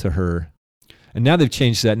big deal to her. And now they've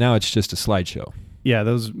changed that. Now it's just a slideshow. Yeah,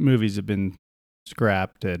 those movies have been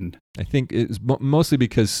scrapped, and I think it's mostly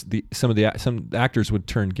because some actors would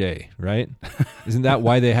turn gay, right? Isn't that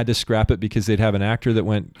why they had to scrap it? Because they'd have an actor that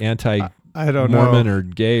went Mormon or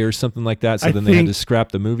gay or something like that, so then they had to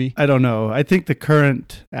scrap the movie? I don't know. I think the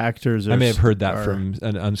current actors I may have heard that from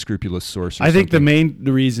an unscrupulous source or I think something.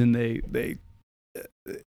 the reason the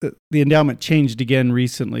endowment changed again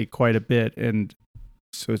recently quite a bit, and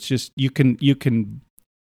so it's just you can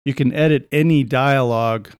edit any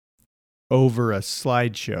dialogue over a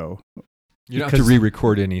slideshow. You don't have to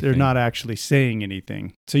re-record anything. They're not actually saying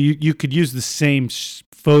anything. So you could use the same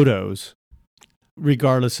photos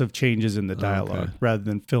regardless of changes in the dialogue, rather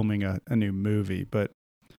than filming a new movie. But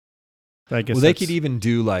I guess they could even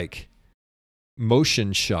do like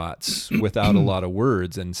motion shots without a lot of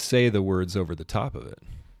words and say the words over the top of it,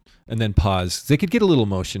 and then pause. They could get a little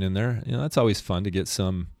motion in there. That's always fun to get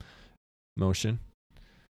some motion.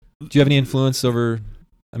 Do you have any influence over?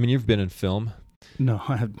 I mean, you've been in film. No,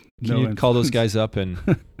 I have no. Can you call those guys up and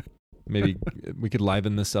maybe we could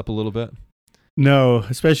liven this up a little bit? No,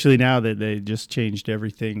 especially now that they just changed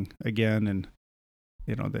everything again, and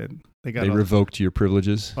they revoked your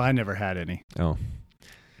privileges. Well, I never had any. Oh,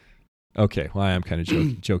 okay. Well, I am kind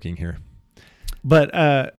of joking here,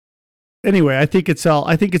 but anyway, I think it's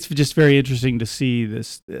just very interesting to see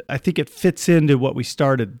this. I think it fits into what we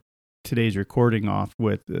started today's recording off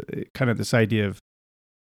with, kind of this idea of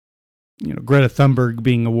Greta Thunberg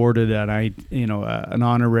being awarded an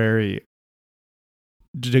honorary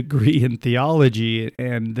degree in theology,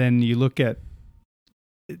 and then you look at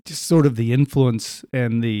just sort of the influence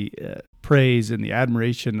and the praise and the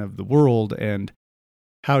admiration of the world, and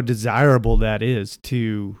how desirable that is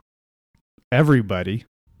to everybody.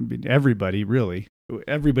 I mean, everybody, really.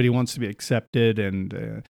 Everybody wants to be accepted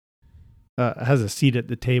and has a seat at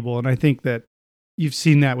the table. And I think that you've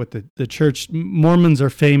seen that with the church. Mormons are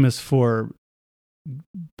famous for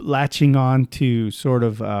latching on to sort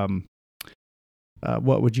of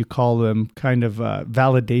what would you call them? Kind of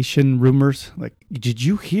validation rumors. Like, did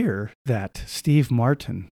you hear that Steve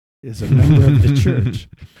Martin is a member of the church?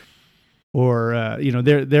 Or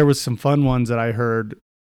there was some fun ones that I heard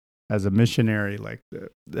as a missionary, like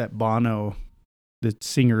that Bono, the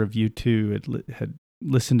singer of U2, had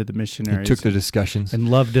listened to the missionaries. He took the discussions and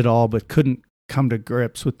loved it all, but couldn't come to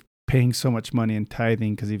grips with paying so much money in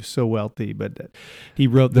tithing because he was so wealthy. But he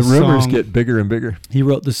wrote the rumors song, get bigger and bigger. He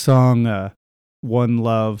wrote the song "One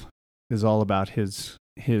Love" is all about his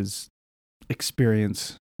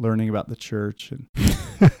experience learning about the church, and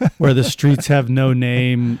Where the Streets Have No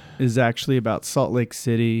Name is actually about Salt Lake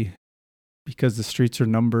City because the streets are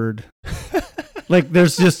numbered. Like,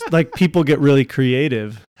 there's just like people get really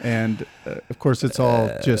creative, and of course it's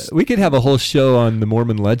all just. We could have a whole show on the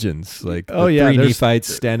Mormon legends, like three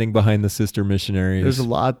Nephites standing behind the sister missionaries. There's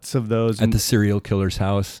lots of those at the serial killer's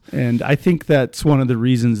house, and I think that's one of the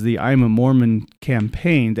reasons the "I'm a Mormon"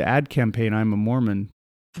 campaign, the ad campaign "I'm a Mormon,"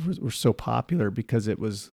 were so popular, because it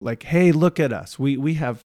was like, hey, look at us, we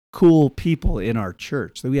have cool people in our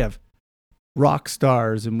church, we have rock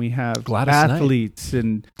stars, and we have Gladys athletes Knight,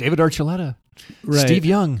 and David Archuleta. Right. Steve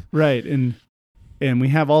Young, right, and we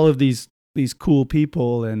have all of these cool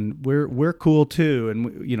people, and we're cool too.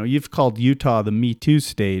 And you've called Utah the Me Too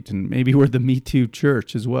state, and maybe we're the Me Too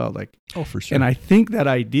church as well. Like, oh, for sure. And I think that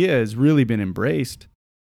idea has really been embraced,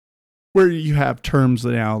 where you have terms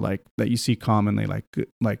now like that you see commonly, like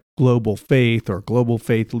global faith or global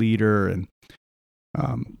faith leader, and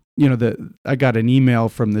I got an email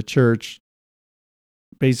from the church,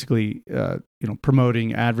 basically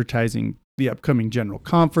promoting, advertising the upcoming general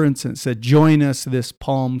conference, and it said, join us this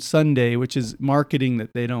Palm Sunday, which is marketing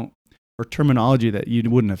that they don't or terminology that you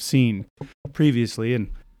wouldn't have seen previously, and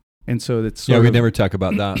so it's we never talk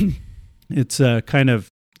about that. It's kind of,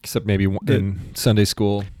 except maybe in Sunday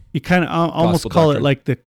school. You kind of almost call it like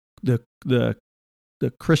the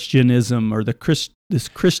Christianism or this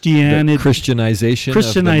Christianity, the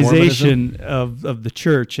Christianization of the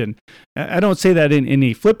church. And I don't say that in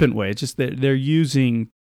any flippant way. It's just that they're using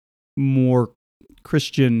more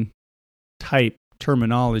Christian type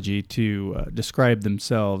terminology to describe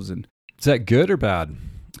themselves. And is that good or bad,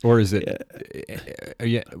 or is it?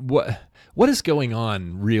 What is going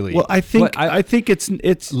on really? Well, I think it's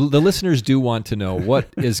the listeners do want to know what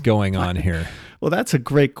is going on here. Well, that's a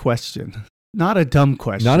great question. Not a dumb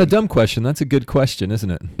question. Not a dumb question. That's a good question,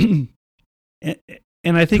 isn't it?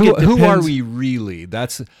 And I think who are we really?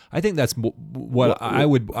 I think that's what I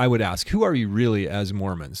would ask. Who are we really as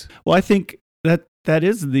Mormons? Well, I think that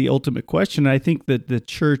is the ultimate question. I think that the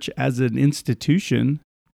church as an institution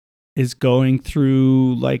is going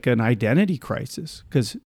through like an identity crisis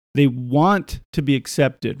because they want to be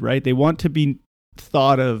accepted, right? They want to be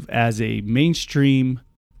thought of as a mainstream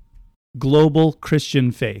global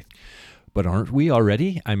Christian faith. But aren't we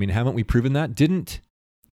already? I mean, haven't we proven that? Didn't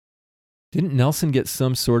Nelson get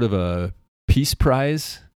some sort of a peace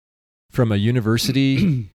prize from a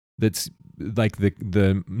university that's like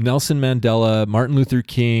the Nelson Mandela, Martin Luther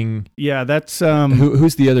King? Yeah, that's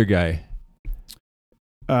who's the other guy?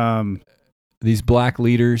 These black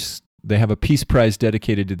leaders, they have a peace prize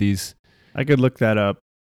dedicated to these. I could look that up.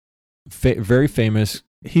 Very famous.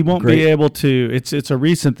 He won't be able to. It's a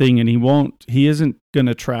recent thing, and he isn't going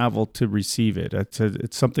to travel to receive it.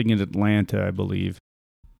 It's something in Atlanta, I believe.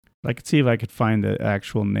 I could see if I could find the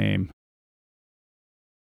actual name.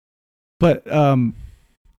 But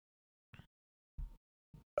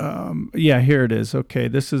yeah, here it is. Okay,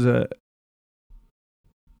 this is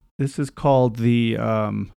called the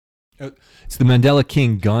it's the Mandela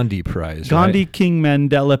King Gandhi Prize. Gandhi right? King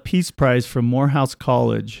Mandela Peace Prize from Morehouse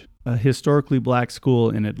College, a historically black school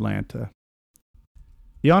in Atlanta.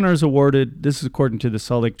 The honor is awarded, this is according to the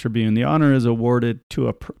Salt Lake Tribune, the honor is awarded to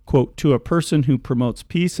a person who promotes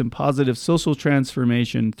peace and positive social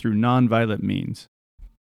transformation through nonviolent means.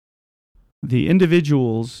 The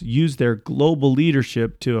individuals use their global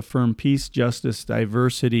leadership to affirm peace, justice,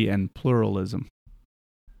 diversity, and pluralism.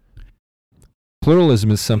 Pluralism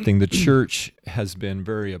is something the church has been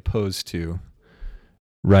very opposed to,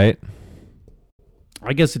 right?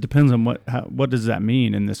 I guess it depends on what does that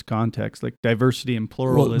mean in this context, like diversity and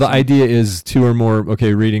pluralism. Well, the idea is two or more,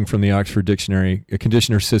 reading from the Oxford Dictionary, a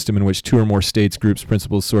condition or system in which two or more states, groups,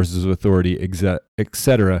 principles, sources of authority,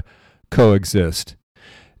 etc., coexist.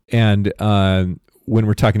 And when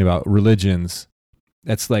we're talking about religions,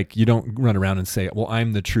 that's like you don't run around and say, well,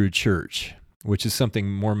 I'm the true church, which is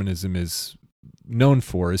something Mormonism is known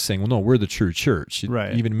for, is saying, well, no, we're the true church.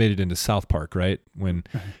 Right. Even made it into South Park, right? When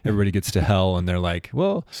everybody gets to hell and they're like,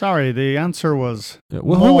 well... Sorry, the answer was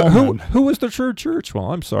who was the true church?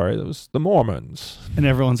 Well, I'm sorry, it was the Mormons. And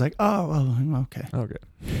everyone's like, oh, okay. Okay.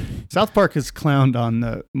 South Park has clowned on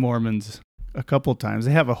the Mormons a couple times.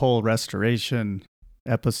 They have a whole restoration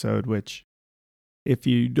episode, which, if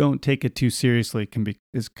you don't take it too seriously,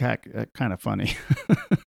 is kind of funny.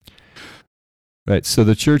 Right. So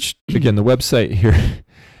the church, again, the website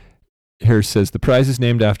here says the prize is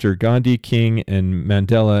named after Gandhi, King, and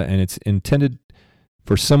Mandela, and it's intended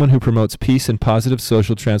for someone who promotes peace and positive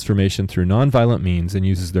social transformation through nonviolent means and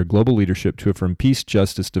uses their global leadership to affirm peace,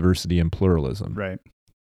 justice, diversity, and pluralism. Right.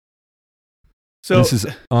 So this is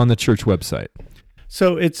on the church website.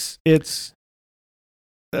 So it's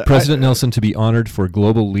President Nelson to be honored for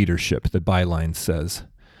global leadership, the byline says.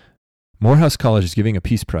 Morehouse College is giving a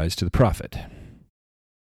peace prize to the prophet.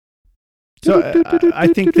 So I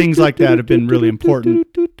think things like that have been really important.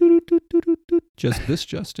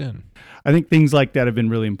 Just in. I think things like that have been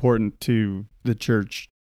really important to the church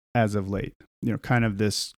as of late. Kind of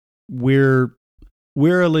this, we're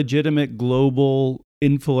a legitimate global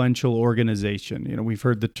influential organization. We've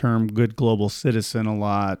heard the term good global citizen a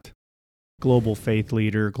lot, global faith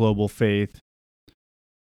leader, global faith.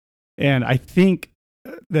 And I think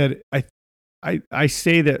that I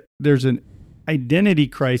say that there's an identity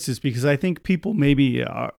crisis because I think people maybe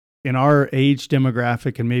in our age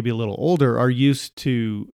demographic and maybe a little older are used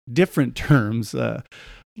to different terms,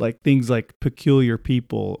 like things like peculiar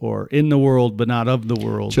people or in the world but not of the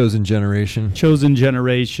world. Chosen generation.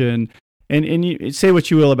 And you say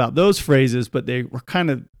what you will about those phrases, but they were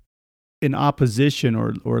kind of in opposition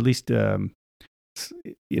or at least, well,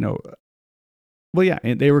 yeah,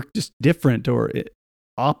 and they were just different or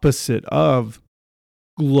opposite of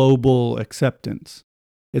global acceptance.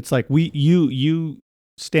 It's like you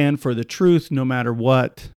stand for the truth no matter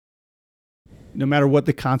what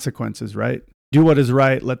the consequences, right? Do what is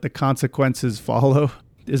right, let the consequences follow.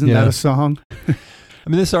 Isn't that a song? I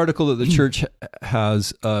mean, this article that the church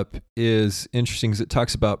has up is interesting because it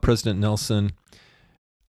talks about President Nelson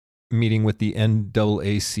meeting with the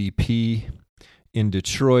NAACP in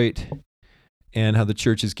Detroit and how the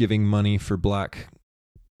church is giving money for black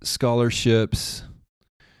scholarships,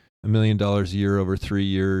 $1 million a year over 3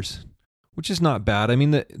 years, which is not bad. I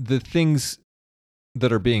mean, the things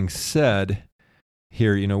that are being said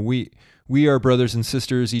here, we are brothers and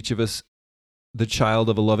sisters, each of us the child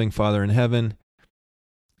of a loving Father in heaven.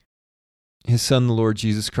 His Son, the Lord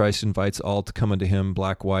Jesus Christ, invites all to come unto him,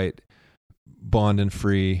 black, white, bond and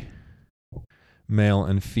free, male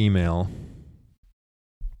and female,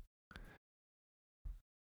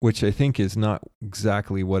 which I think is not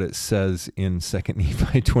exactly what it says in 2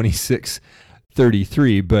 Nephi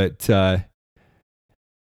 26:33, but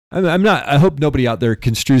I'm not. I hope nobody out there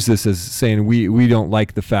construes this as saying we don't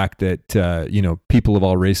like the fact that people of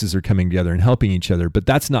all races are coming together and helping each other. But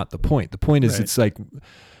that's not the point. The point is, It's like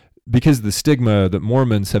because of the stigma that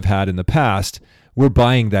Mormons have had in the past, we're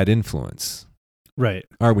buying that influence, right?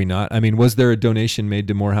 Are we not? I mean, was there a donation made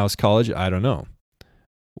to Morehouse College? I don't know.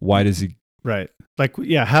 Why does he? Right. Like,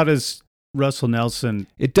 yeah. How does Russell Nelson?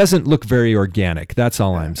 It doesn't look very organic. That's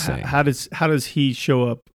all I'm saying. How does he show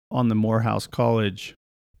up on the Morehouse College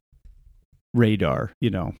radar,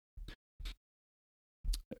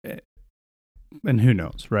 and who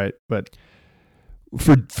knows, right? But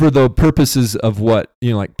for the purposes of what,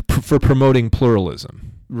 for promoting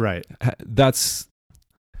pluralism, right? That's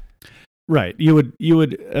right. You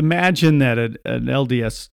would imagine that an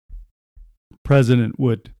LDS president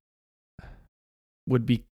would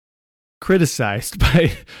be criticized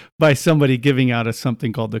by somebody giving out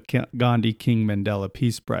something called the Gandhi King Mandela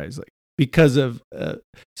Peace Prize, like, because of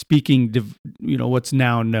speaking, what's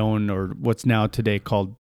now known or what's now today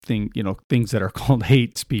called things that are called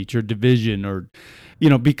hate speech or division, or,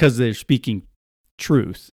 because they're speaking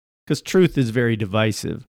truth, because truth is very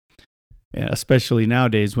divisive, especially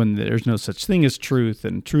nowadays when there's no such thing as truth,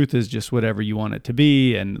 and truth is just whatever you want it to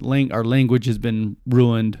be. And our language has been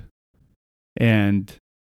ruined, and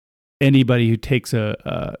anybody who takes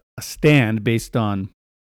a stand based on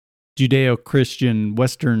Judeo-Christian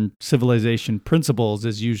Western civilization principles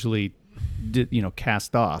is usually,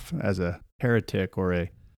 cast off as a heretic or a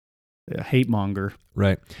hate monger.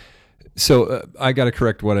 Right. So I got to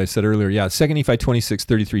correct what I said earlier. Yeah, 2 Nephi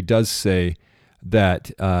 26:33 does say that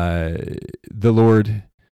the Lord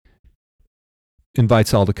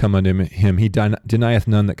invites all to come unto him. He denieth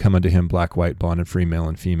none that come unto him, black, white, bond, and free, male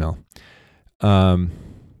and female.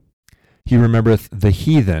 He remembereth the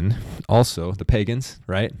heathen, also the pagans,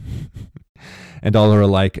 right? And all are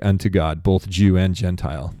alike unto God, both Jew and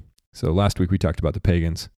Gentile. So last week we talked about the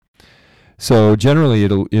pagans. So generally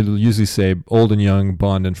it'll usually say old and young,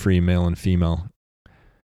 bond and free, male and female.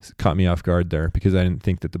 It caught me off guard there because I didn't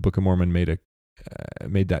think that the Book of Mormon made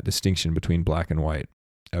that distinction between black and white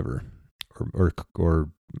ever, or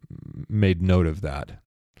made note of that.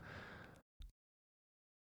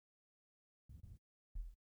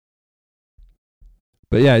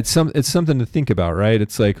 But yeah, it's something to think about, right?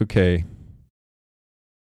 It's like, okay,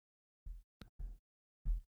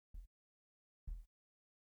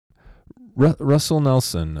 Russell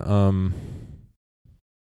Nelson.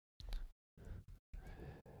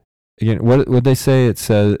 Again, what would they say? It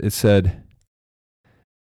said,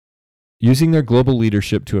 using their global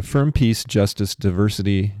leadership to affirm peace, justice,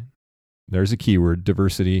 diversity. There's a keyword: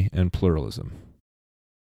 diversity and pluralism.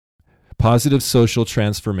 Positive social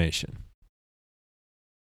transformation.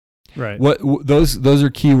 Right. Those are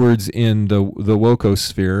keywords in the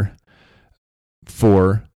wokosphere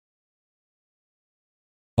for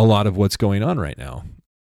a lot of what's going on right now,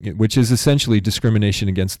 which is essentially discrimination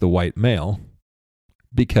against the white male,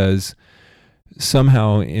 because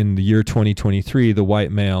somehow in the year 2023 the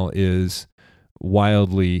white male is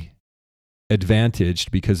wildly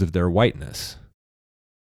advantaged because of their whiteness.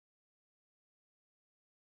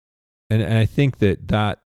 And I think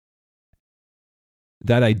that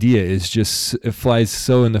idea is just, it flies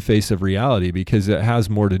so in the face of reality because it has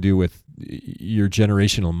more to do with your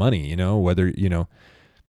generational money, whether,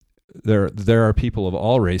 there are people of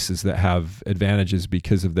all races that have advantages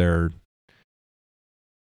because of their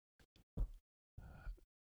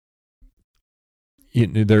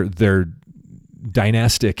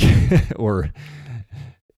dynastic or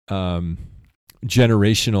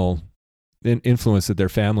generational influence that their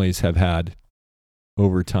families have had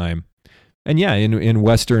over time. And yeah, in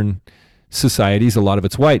Western societies, a lot of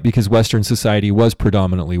it's white because Western society was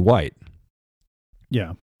predominantly white.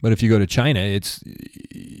 Yeah. But if you go to China, it's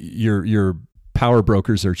your power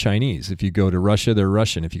brokers are Chinese. If you go to Russia, they're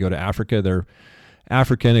Russian. If you go to Africa, they're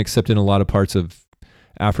African, except in a lot of parts of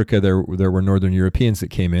Africa, there were Northern Europeans that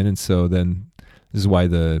came in. And so then this is why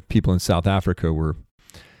the people in South Africa were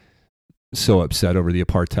so upset over the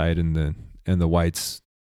apartheid and the whites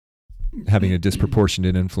having a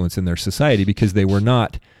disproportionate influence in their society, because they were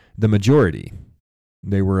not the majority.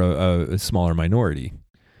 They were a smaller minority.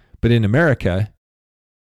 But in America,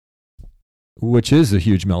 which is a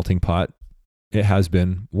huge melting pot, it has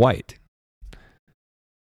been white.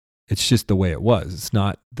 It's just the way it was. It's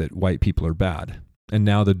not that white people are bad. And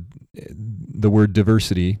now the word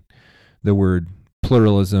diversity, the word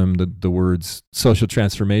pluralism, the words social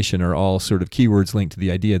transformation are all sort of keywords linked to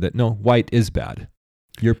the idea that no, white is bad.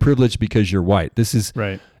 You're privileged because you're white. This is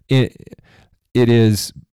right. It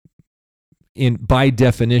is by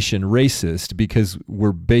definition racist, because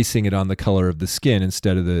we're basing it on the color of the skin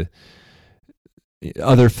instead of the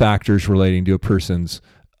other factors relating to a person's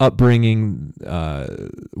upbringing,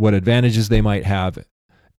 what advantages they might have,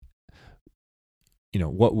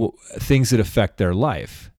 what things that affect their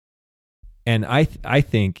life. And I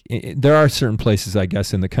think there are certain places, I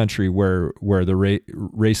guess, in the country where the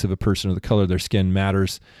race of a person or the color of their skin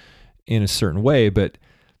matters in a certain way, but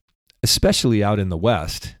especially out in the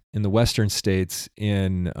West, in the Western states,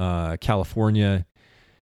 in California,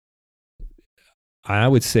 I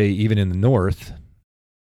would say even in the North,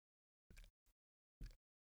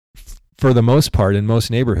 for the most part, in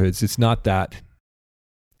most neighborhoods, it's not about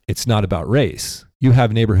race. You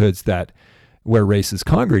have neighborhoods where races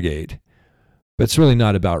congregate, but it's really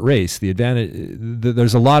not about race. The advantage,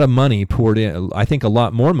 there's a lot of money poured in. I think a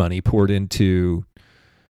lot more money poured into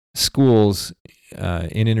schools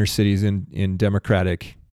in inner cities, in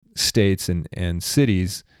democratic states and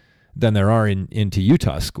cities than there are into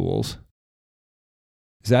Utah schools.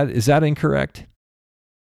 Is that incorrect?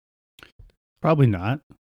 Probably not.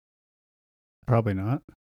 Probably not.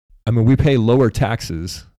 I mean, we pay lower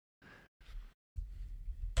taxes.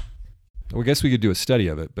 Well, I guess we could do a study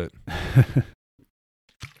of it, but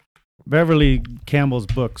Beverly Campbell's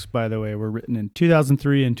books, by the way, were written in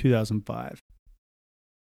 2003 and 2005.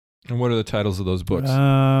 And what are the titles of those books?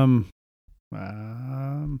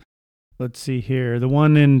 Let's see here. The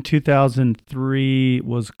one in 2003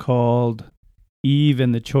 was called Eve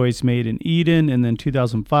and the Choice Made in Eden, and then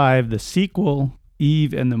 2005, the sequel,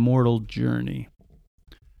 Eve and the Mortal Journey.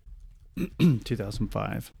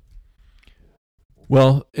 2005.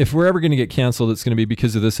 Well, if we're ever going to get canceled, it's going to be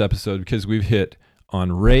because of this episode, because we've hit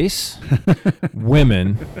on race,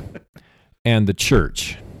 women, and the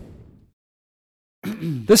church.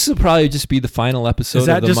 This will probably just be the final episode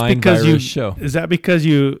of the Mind Virus show. Is that because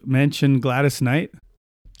you mentioned Gladys Knight?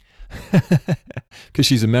 Because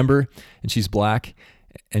she's a member, and she's black,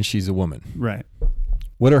 and she's a woman. Right.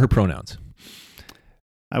 What are her pronouns?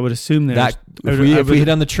 I would assume that if we hit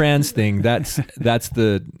on the trans thing, that's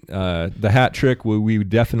the hat trick. We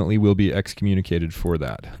definitely will be excommunicated for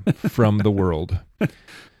that from the world.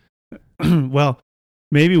 Well,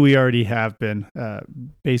 maybe we already have been,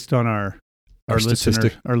 based on our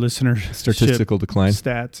listener statistical decline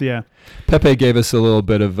stats. Yeah. Pepe gave us a little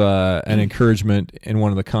bit of an encouragement in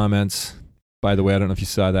one of the comments. By the way, I don't know if you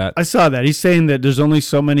saw that. I saw that. He's saying that there's only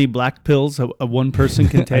so many black pills a one person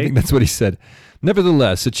can take. I think that's what he said.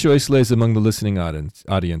 Nevertheless, a choice lays among the listening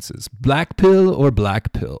audiences. Black pill or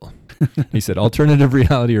black pill? He said, alternative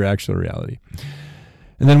reality or actual reality?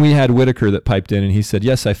 And then we had Whitaker that piped in, and he said,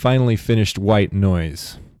 yes, I finally finished White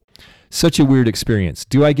Noise. Such a weird experience.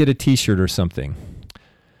 Do I get a t-shirt or something?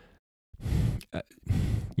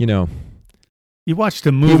 You watched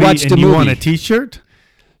a movie and you want a t-shirt?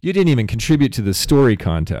 You didn't even contribute to the story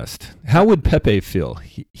contest. How would Pepe feel?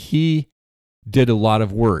 He did a lot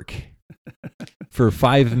of work for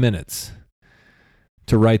 5 minutes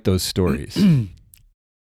to write those stories.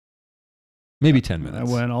 Maybe 10 minutes.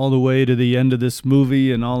 I went all the way to the end of this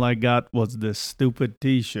movie, and all I got was this stupid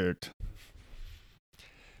t-shirt.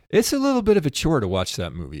 It's a little bit of a chore to watch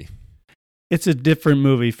that movie. It's a different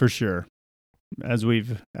movie for sure, as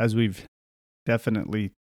we've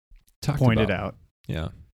definitely pointed out. Yeah.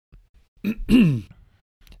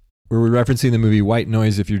 We're referencing the movie White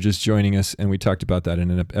Noise if you're just joining us, and we talked about that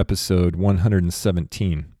in episode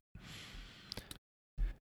 117.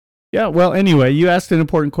 Yeah, well, anyway, you asked an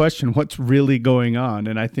important question. What's really going on?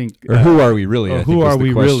 And I think... Or who are we really? Who are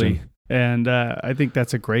we really? And I think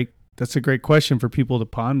that's a great question for people to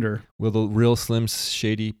ponder. Will the real Slim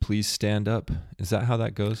Shady please stand up? Is that how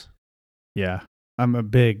that goes? Yeah. I'm a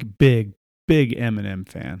big, big, big Eminem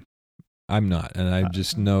fan. I'm not, and I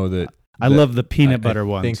just know that... I love the peanut butter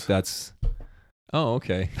ones. Oh,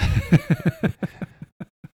 okay.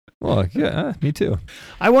 Well, yeah, me too.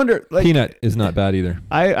 I wonder, like, Peanut is not bad either.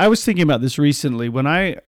 I was thinking about this recently when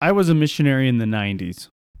I was a missionary in the 90s,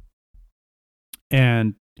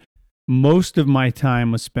 and most of my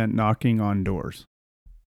time was spent knocking on doors.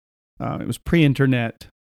 It was pre-internet.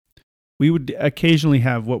 We would occasionally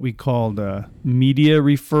have what we called media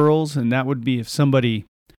referrals, and that would be if somebody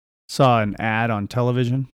saw an ad on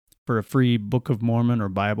television for a free Book of Mormon or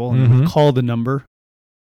Bible, and would call the number,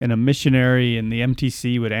 and a missionary in the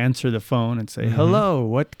MTC would answer the phone and say, "Hello,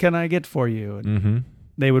 what can I get for you?" And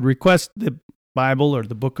they would request the Bible or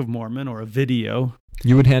the Book of Mormon or a video.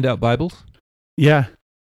 You would hand out Bibles? Yeah.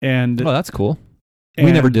 And oh, that's cool.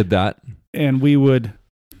 We never did that. And we would,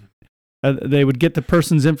 they would get the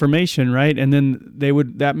person's information, right? And then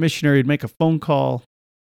that missionary would make a phone call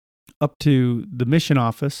up to the mission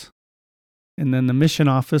office. And then the mission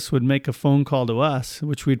office would make a phone call to us,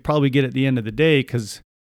 which we'd probably get at the end of the day because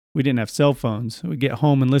we didn't have cell phones. We'd get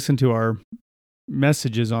home and listen to our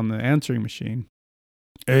messages on the answering machine.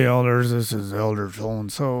 "Hey, elders, this is Elder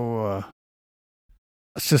so-and-so,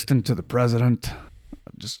 assistant to the president.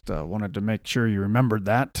 Just wanted to make sure you remembered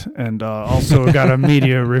that. And also got a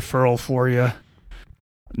media referral for you.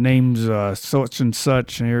 Name's such and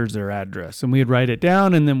such, and here's their address." And we'd write it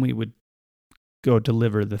down, and then we would go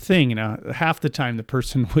deliver the thing. Now, half the time the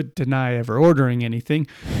person would deny ever ordering anything.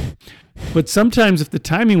 But sometimes if the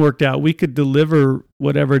timing worked out, we could deliver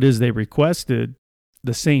whatever it is they requested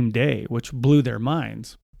the same day, which blew their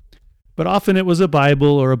minds. But often it was a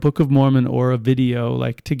Bible or a Book of Mormon or a video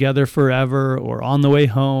like Together Forever or On the Way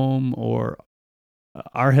Home or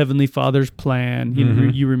Our Heavenly Father's Plan.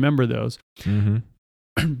 You remember those.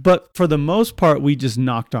 But for the most part, we just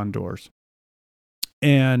knocked on doors.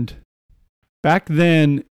 And back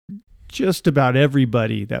then, just about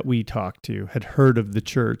everybody that we talked to had heard of the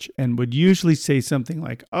church and would usually say something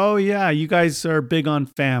like, "Oh yeah, you guys are big on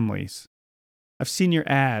families. I've seen your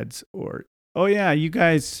ads." Or, "Oh yeah, you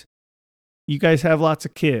guys have lots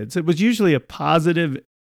of kids." It was usually a positive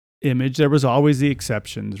image. There was always the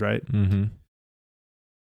exceptions, right?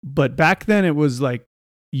 But back then it was like,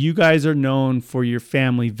 "You guys are known for your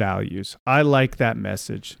family values. I like that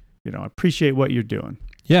message. I appreciate what you're doing.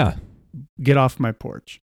 Yeah. Get off my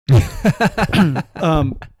porch."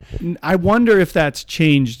 I wonder if that's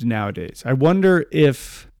changed nowadays. I wonder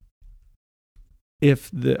and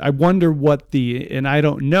I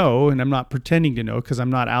don't know, and I'm not pretending to know because I'm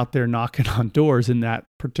not out there knocking on doors in that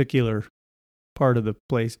particular part of the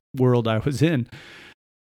world I was in.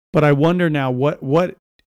 But I wonder now what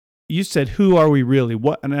you said, who are we really?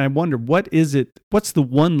 And I wonder, what is it? What's the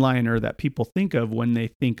one-liner that people think of when they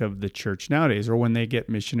think of the church nowadays, or when they get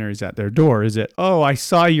missionaries at their door? Is it, "Oh, I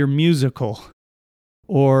saw your musical,"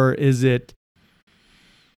 or is it?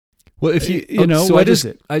 Well, if what is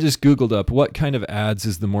it? I just Googled up what kind of ads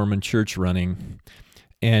is the Mormon Church running,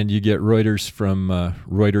 and you get Reuters from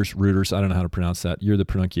Reuters. I don't know how to pronounce that. You're the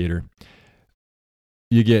pronunciator.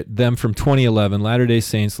 You get them from 2011, Latter-day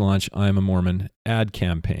Saints launch I'm a Mormon ad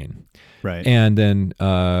campaign. Right. And then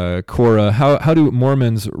Cora, how do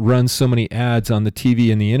Mormons run so many ads on the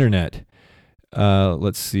TV and the internet?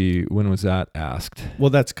 Let's see, when was that asked? Well,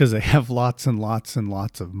 that's because they have lots and lots and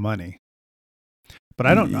lots of money. But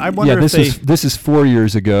I wonder if this is 4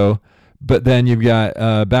 years ago, but then you've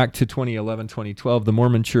got back to 2011, 2012, the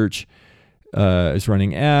Mormon Church is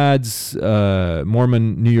running ads,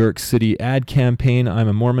 Mormon New York City ad campaign, I'm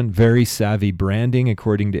a Mormon, very savvy branding,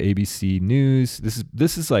 according to ABC News.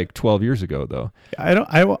 This is like 12 years ago, though.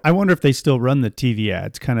 I wonder if they still run the TV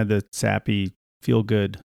ads, kind of the sappy, feel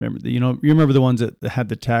good. You remember the ones that had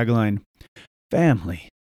the tagline, "Family,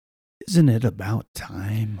 isn't it about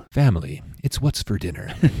time?" Family, it's what's for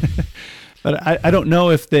dinner. But I don't know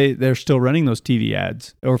if they're still running those TV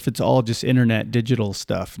ads, or if it's all just internet digital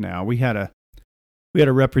stuff now. We had a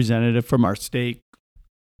representative from our state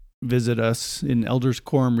visit us in Elders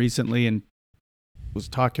Quorum recently and was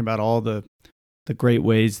talking about all the great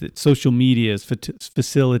ways that social media is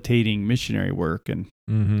facilitating missionary work. And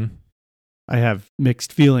I have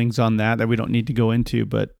mixed feelings on that we don't need to go into,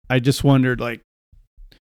 but I just wondered,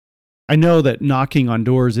 I know that knocking on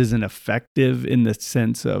doors isn't effective in the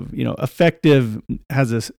sense of, effective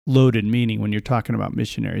has a loaded meaning when you're talking about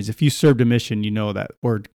missionaries. If you served a mission, that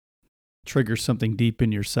word triggers something deep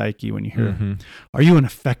in your psyche when you hear, "Are you an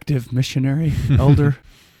effective missionary, elder?"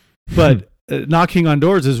 But knocking on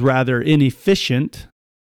doors is rather inefficient.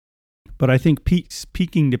 But I think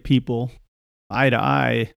speaking to people eye to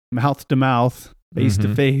eye, mouth to mouth, face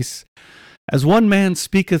to face, as one man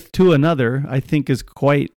speaketh to another, I think is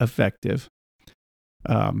quite effective.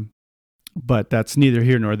 but that's neither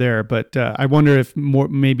here nor there. But I wonder if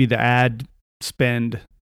maybe the ad spend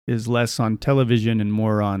is less on television and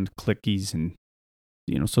more on clickies and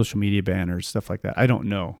social media banners, stuff like that. I don't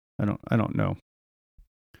know. I don't know.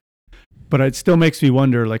 But it still makes me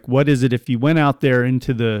wonder, like, what is it if you went out there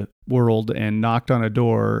into the world and knocked on a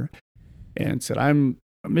door and said, "I'm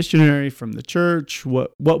a missionary from the church"?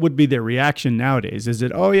 What would be their reaction nowadays? Is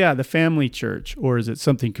it, "Oh yeah, the family church," or is it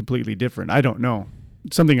something completely different? I don't know.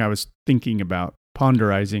 It's something I was thinking about,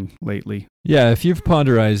 ponderizing lately. Yeah, if you've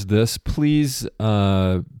ponderized this, please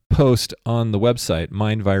post on the website,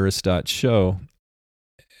 mindvirus.show,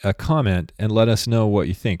 a comment and let us know what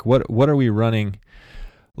you think. What are we running?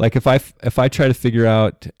 Like if I try to figure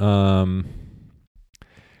out, again,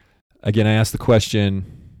 I asked the question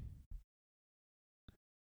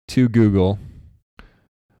to Google,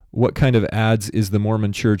 what kind of ads is the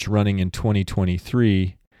Mormon Church running in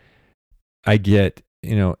 2023? I get,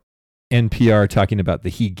 NPR talking about the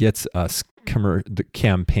He Gets Us the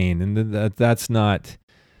campaign, and that's not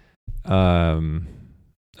a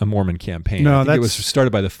Mormon campaign. No, I think it was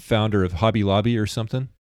started by the founder of Hobby Lobby or something.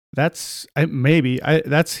 That's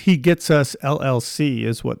that's He Gets Us LLC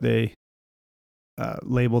is what they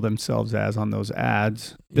label themselves as on those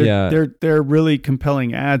ads. They're really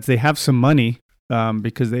compelling ads. They have some money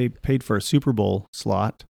because they paid for a Super Bowl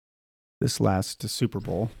slot this last Super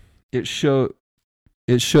Bowl. It shows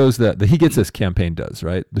that the He Gets Us campaign does,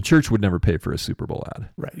 right? The church would never pay for a Super Bowl ad.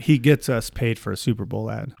 Right. He Gets Us paid for a Super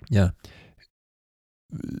Bowl ad. Yeah.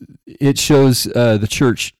 It shows the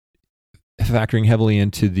church factoring heavily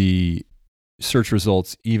into the search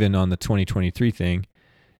results, even on the 2023 thing.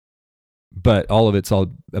 But all of it's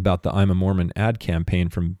all about the I'm a Mormon ad campaign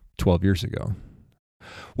from 12 years ago,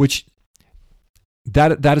 which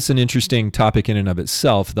that is an interesting topic in and of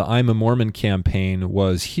itself. The I'm a Mormon campaign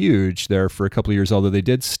was huge there for a couple of years, although they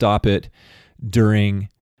did stop it during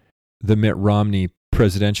the Mitt Romney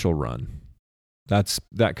presidential run.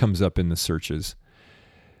 That comes up in the searches.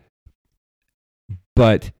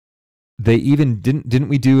 But they even didn't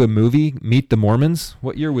we do a movie, Meet the Mormons?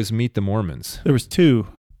 What year was Meet the Mormons? There was two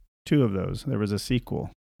of those. There was a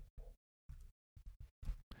sequel.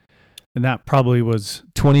 And that probably was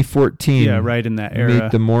 2014. Yeah, right in that era.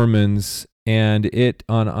 Meet the Mormons, and it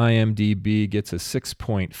on IMDb gets a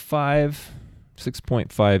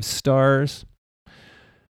 6.5 stars.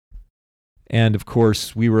 And of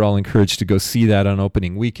course, we were all encouraged to go see that on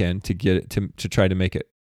opening weekend to get it to try to make it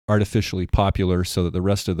artificially popular so that the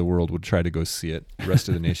rest of the world would try to go see it. The rest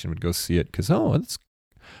of the nation would go see it because,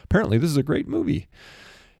 apparently this is a great movie.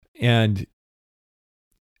 And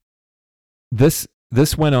this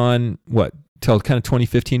went on, till kind of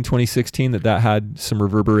 2015, 2016, that had some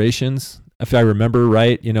reverberations, if I remember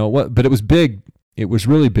right, but it was big. It was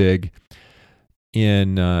really big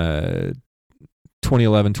in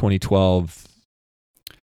 2011, 2012,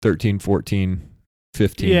 13, 14,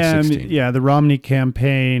 15, 16. The Romney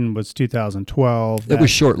campaign was 2012. It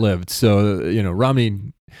was short-lived. So,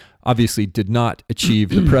 Romney obviously did not achieve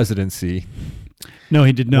the presidency. No,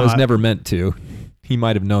 he did not. Was never meant to. He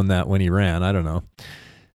might have known that when he ran. I don't know.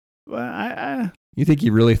 Well, you think he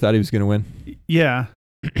really thought he was going to win? Yeah.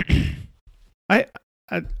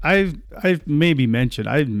 I've maybe mentioned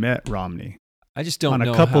I've met Romney. I just don't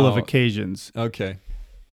know on a couple of occasions. Okay.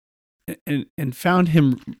 And found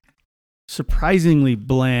him surprisingly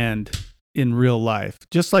bland in real life,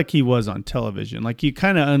 just like he was on television. Like you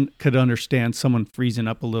kind of could understand someone freezing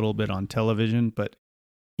up a little bit on television, but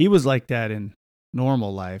he was like that in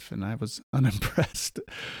normal life, and I was unimpressed.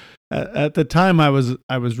 At the time, I was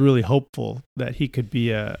really hopeful that he could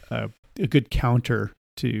be a good counter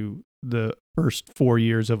to the first 4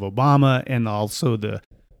 years of Obama, and also the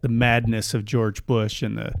madness of George Bush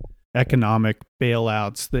and the economic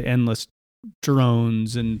bailouts, the endless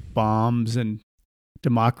drones and bombs and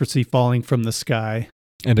democracy falling from the sky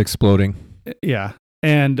and exploding. Yeah,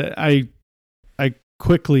 and I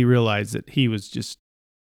quickly realized that he was just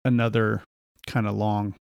another kind of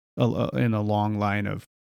in a long line of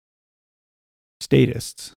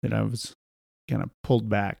statists that I was kind of pulled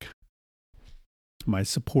back my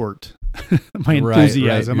support, my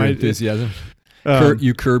enthusiasm. Right, your enthusiasm.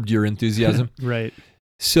 You curbed your enthusiasm. Right.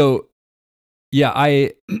 So, yeah,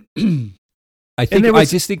 I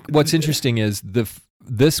just think what's interesting is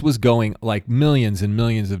this was going like millions and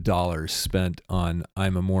millions of dollars spent on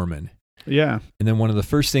I'm a Mormon. Yeah. And then one of the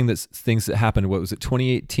first things that happened, what was it,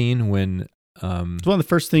 2018 when it's one of the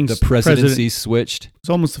first things the presidency switched?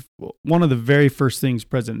 It's almost one of the very first things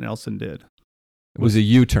President Nelson did. It was a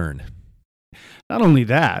U-turn. Not only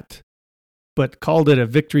that, but called it a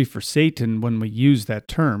victory for Satan when we used that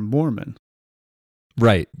term, Mormon.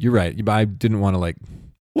 Right. You're right. But I didn't want to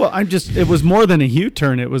Well, it was more than a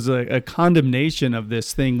U-turn. It was a condemnation of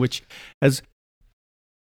this thing, which there's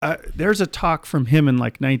a talk from him in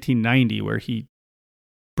like 1990 where he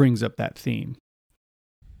brings up that theme.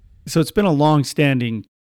 So it's been a long-standing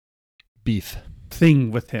beef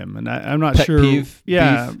thing with him, and I'm not Pet sure. peeve,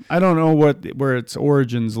 yeah, beef. I don't know where its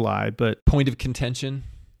origins lie, but Point of contention.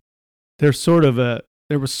 there was sort of a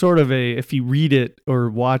if you read it or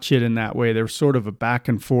watch it in that way, there was sort of a back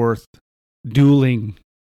and forth dueling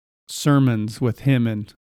sermons with him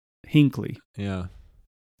and Hinckley. Yeah.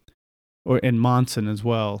 And Monson as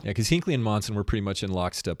well. Yeah, because Hinckley and Monson were pretty much in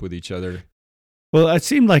lockstep with each other. Well, it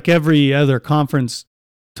seemed like every other conference,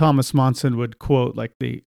 Thomas Monson would quote like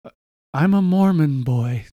 "I'm a Mormon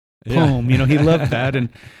boy" poem. Yeah. He loved that, and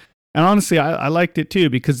honestly, I liked it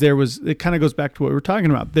too because it kind of goes back to what we were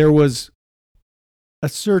talking about. There was a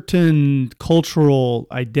certain cultural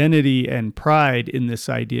identity and pride in this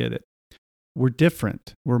idea that we're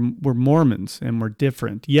different. We're Mormons and we're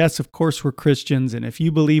different. Yes, of course we're Christians, and if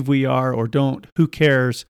you believe we are or don't, who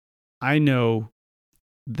cares? I know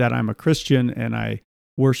that I'm a Christian and I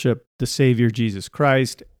worship the Savior Jesus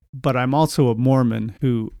Christ, but I'm also a Mormon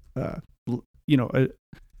who,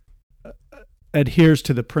 adheres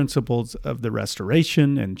to the principles of the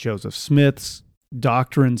Restoration and Joseph Smith's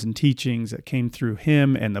doctrines and teachings that came through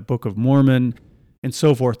him and the Book of Mormon and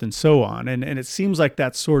so forth and so on. And it seems like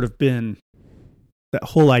that's sort of been, that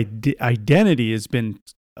whole identity has been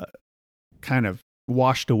kind of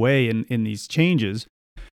washed away in these changes.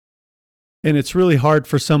 And it's really hard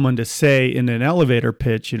for someone to say in an elevator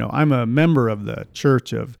pitch, I'm a member of the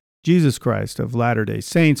Church of Jesus Christ of Latter-day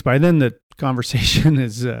Saints. By then the conversation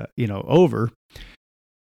is, over.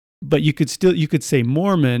 But you could say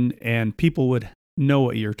Mormon and people would know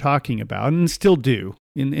what you're talking about and still do.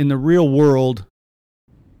 In the real world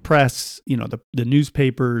press, the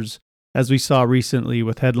newspapers, as we saw recently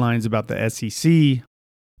with headlines about the SEC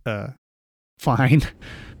fine,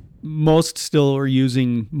 most still are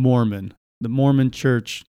using Mormon, the Mormon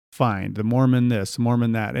church fine, the Mormon this,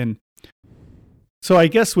 Mormon that. And so I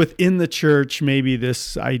guess within the church, maybe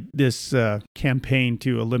this campaign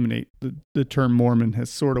to eliminate the term Mormon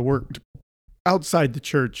has sort of worked. Outside the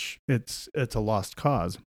church, it's a lost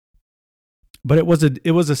cause. But it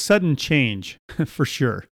was a sudden change for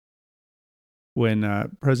sure when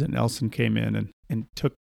President Nelson came in and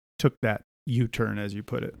took that U-turn, as you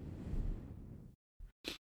put it.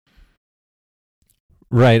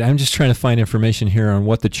 Right. I'm just trying to find information here on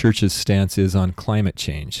what the church's stance is on climate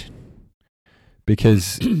change.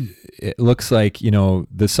 Because it looks like,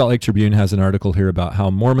 the Salt Lake Tribune has an article here about how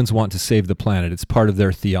Mormons want to save the planet. It's part of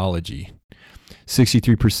their theology.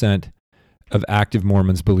 63% of active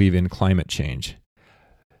Mormons believe in climate change.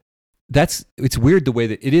 It's weird the way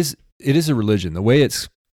that it is a religion. The way it's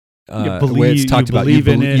the way it's talked about. You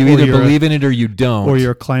either believe in it or you don't. Or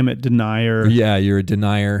you're a climate denier. Yeah, you're a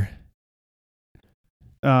denier.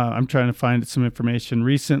 I'm trying to find some information.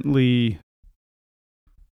 Recently,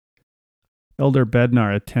 Elder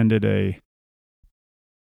Bednar attended a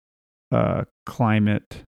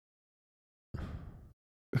climate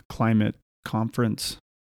conference.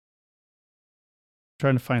 I'm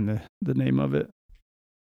trying to find the name of it.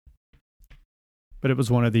 But it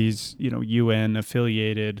was one of these, UN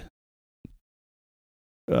affiliated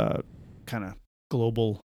kind of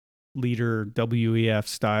global leader WEF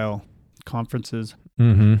style conferences.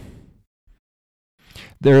 Mm-hmm.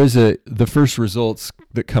 There is the first results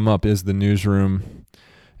that come up is the newsroom,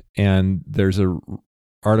 and there's a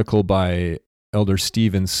article by Elder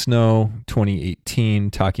Stephen Snow, 2018,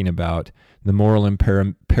 talking about the moral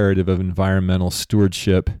imperative of environmental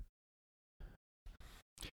stewardship.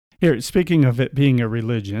 Here, speaking of it being a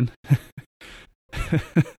religion,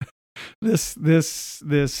 this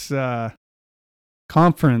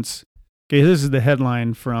conference. Okay, this is the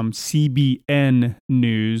headline from CBN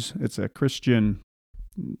News. It's a Christian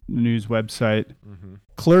news website. Mm-hmm.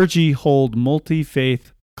 Clergy hold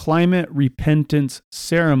multi-faith climate repentance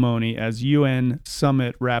ceremony as UN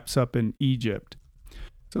summit wraps up in Egypt.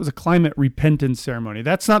 So it was a climate repentance ceremony.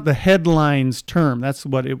 That's not the headline's term. That's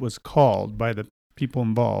what it was called by the people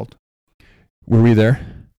involved. Were we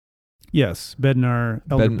there? Yes, Elder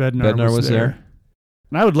Bednar was there.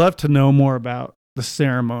 And I would love to know more about the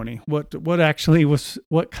ceremony. What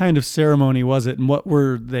kind of ceremony was it, and what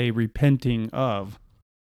were they repenting of?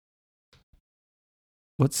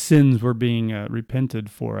 What sins were being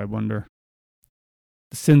repented for, I wonder?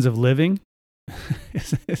 The sins of living?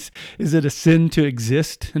 Is it a sin to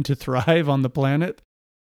exist and to thrive on the planet?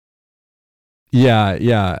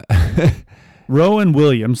 Yeah. Rowan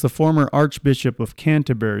Williams, the former Archbishop of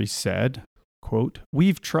Canterbury, said, quote,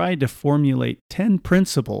 "We've tried to formulate 10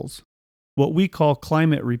 principles, what we call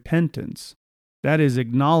climate repentance. That is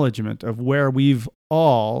acknowledgement of where we've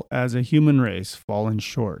all, as a human race, fallen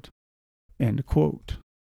short." End quote.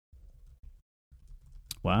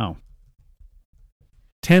 Wow.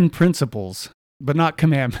 10 principles, but not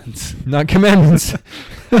commandments. Not commandments.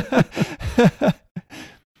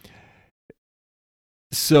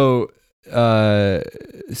 So,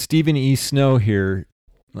 Stephen E. Snow here,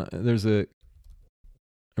 there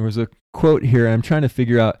was a quote here. I'm trying to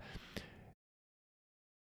figure out.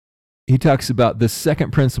 He talks about the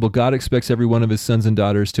second principle. God expects every one of his sons and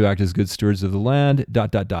daughters to act as good stewards of the land, ...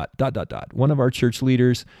 One of our church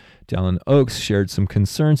leaders, Dallin Oaks, shared some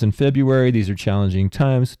concerns in February. These are challenging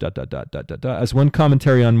times, ... As one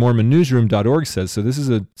commentary on MormonNewsroom.org says, so this is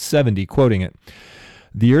a 70 quoting it.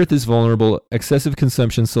 The earth is vulnerable. Excessive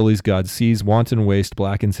consumption sullies God's seas. Wanton waste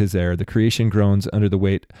blackens his air. The creation groans under the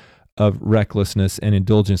weight of recklessness and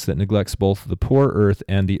indulgence that neglects both the poor earth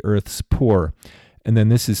and the earth's poor. And then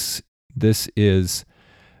this is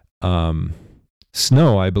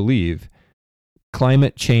Snow, I believe.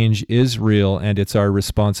 Climate change is real, and it's our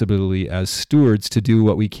responsibility as stewards to do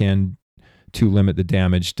what we can to limit the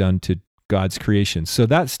damage done to God's creation. So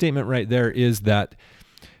that statement right there is that,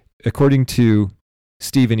 according to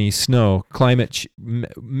Stephen E. Snow,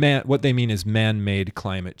 what they mean is man-made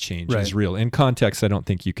climate change is real. In context, I don't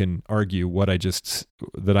think you can argue what I just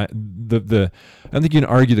I don't think you can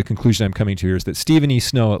argue the conclusion I'm coming to here is that Stephen E.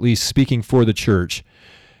 Snow, at least speaking for the church,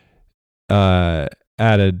 during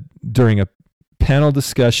a panel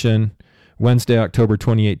discussion Wednesday, October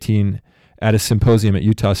 2018, at a symposium at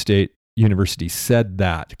Utah State University, said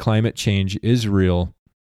that climate change is real.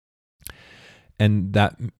 And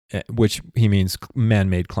that, which he means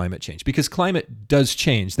man-made climate change, because climate does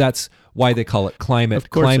change. That's why they call it climate. Of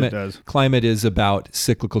course it does. Climate is about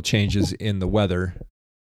cyclical changes in the weather.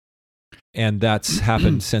 And that's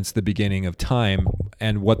happened since the beginning of time.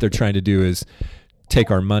 And what they're trying to do is take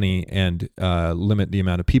our money and limit the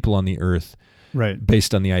amount of people on the earth, right,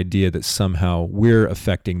 based on the idea that somehow we're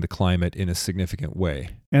affecting the climate in a significant way.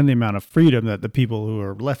 And the amount of freedom that the people who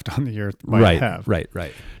are left on the earth might have. Right.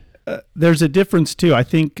 There's a difference too. I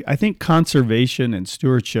think conservation and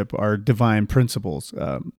stewardship are divine principles.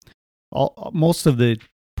 Most of the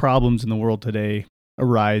problems in the world today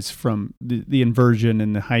arise from the inversion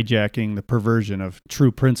and the hijacking, the perversion of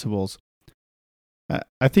true principles.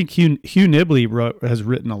 I think Hugh Nibley has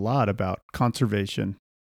written a lot about conservation,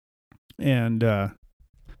 and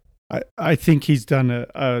I think he's done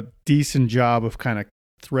a decent job of kind of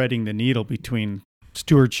threading the needle between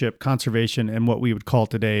stewardship, conservation, and what we would call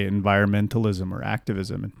today environmentalism or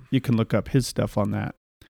activism. And you can look up his stuff on that.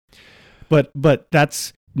 But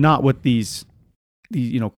that's not what these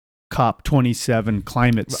COP27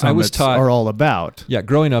 climate summits are all about. Yeah,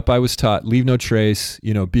 growing up, I was taught leave no trace.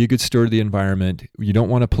 Be a good steward of the environment. You don't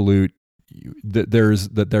want to pollute.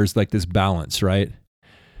 There's like this balance, right?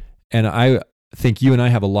 And I think you and I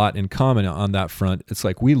have a lot in common on that front. It's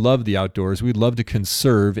like we love the outdoors. We love to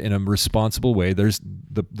conserve in a responsible way. There's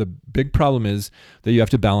the big problem is that you have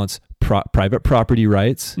to balance private property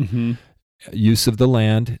rights, use of the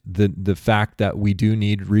land, the fact that we do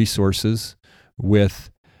need resources with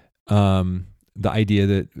the idea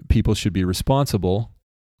that people should be responsible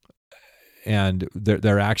and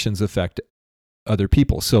their actions affect other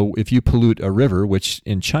people. So if you pollute a river, which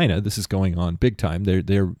in China this is going on big time,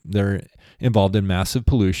 they're involved in massive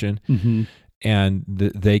pollution, and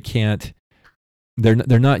they can't.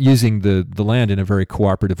 They're not using the land in a very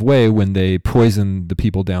cooperative way when they poison the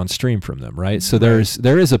people downstream from them, right? So there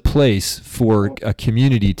is a place for a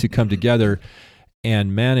community to come together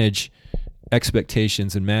and manage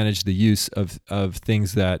expectations and manage the use of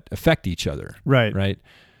things that affect each other, right?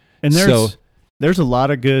 And there's a lot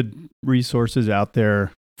of good resources out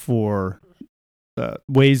there for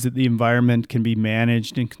ways that the environment can be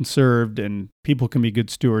managed and conserved, and people can be good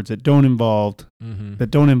stewards that don't involve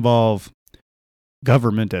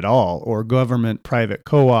government at all, or government private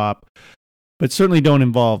co-op, but certainly don't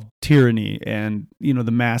involve tyranny and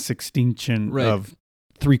the mass extinction of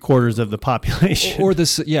 3/4 of the population, or the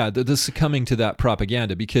succumbing to that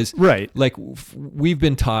propaganda, because like we've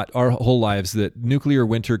been taught our whole lives that nuclear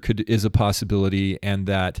winter is a possibility, and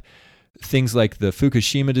that things like the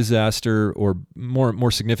Fukushima disaster, or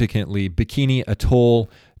more significantly, Bikini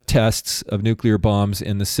Atoll tests of nuclear bombs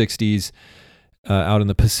in the 60s out in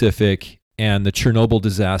the Pacific, and the Chernobyl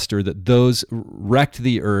disaster, that those wrecked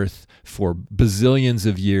the earth for bazillions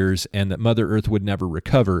of years, and that Mother Earth would never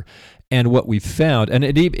recover. And what we found, and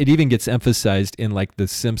it even gets emphasized in like the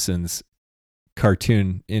Simpsons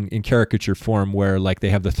cartoon in caricature form, where like they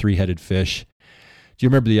have the 3-headed fish you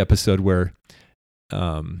remember the episode where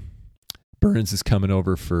Burns is coming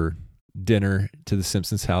over for dinner to the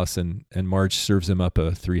Simpsons house, and Marge serves him up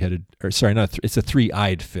a it's a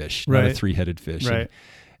three-eyed fish, not a three-headed fish. Right.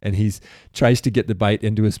 And he tries to get the bite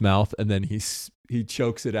into his mouth, and then he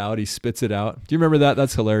chokes it out. He spits it out. Do you remember that?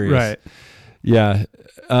 That's hilarious. Right. Yeah.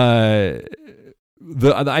 The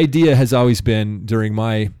idea has always been during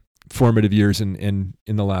my formative years in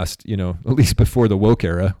the last, at least before the woke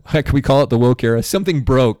era. Can we call it the woke era? Something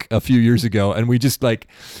broke a few years ago, and we just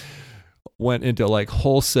went into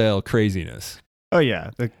wholesale craziness. Oh yeah,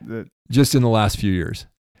 just in the last few years.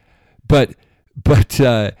 But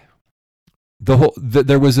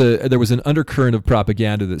there was an undercurrent of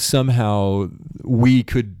propaganda that somehow we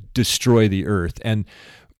could destroy the earth. And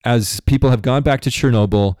as people have gone back to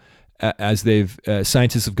Chernobyl, as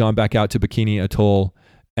scientists have gone back out to Bikini Atoll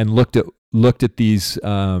and looked at these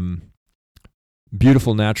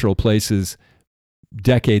beautiful natural places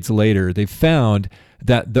decades later, they've found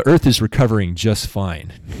that the earth is recovering just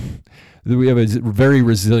fine. We have a very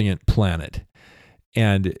resilient planet,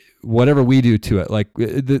 and whatever we do to it,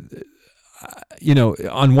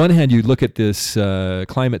 on one hand, you look at this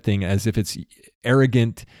climate thing as if it's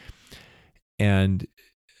arrogant and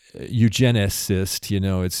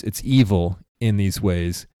eugenicist, it's evil in these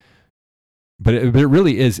ways, but it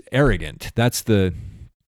really is arrogant. That's my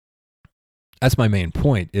main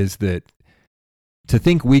point, is that to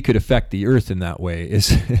think we could affect the earth in that way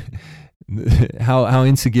is how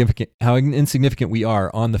insignificant we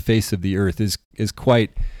are on the face of the earth is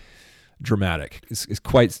quite dramatic.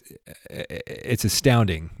 It's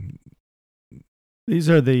astounding. These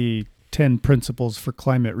are the 10 principles for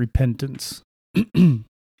climate repentance.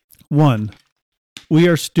 1, we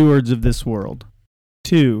are stewards of this world.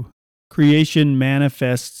 2, creation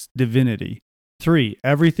manifests divinity. 3,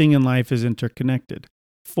 everything in life is interconnected.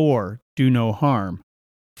 4, do no harm.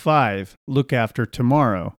 5, look after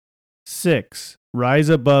tomorrow. 6, rise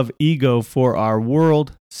above ego for our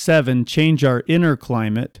world. 7, change our inner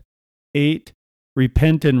climate. 8,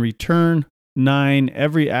 repent and return. 9,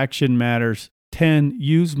 every action matters. 10,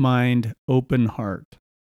 use mind, open heart.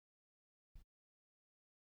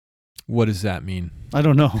 What does that mean? I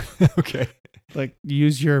don't know. Okay.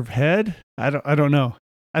 Use your head? I don't know.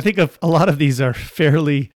 I think a lot of these are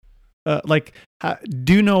fairly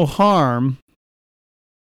do no harm,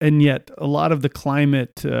 and yet a lot of the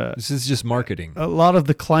climate this is just marketing. A lot of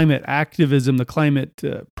the climate activism, the climate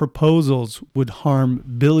proposals would harm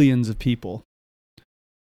billions of people.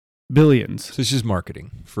 Billions. So it's just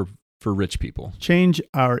marketing for rich people. Change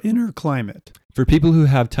our inner climate. For people who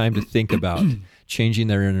have time to think about changing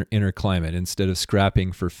their inner climate instead of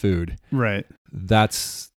scrapping for food. Right.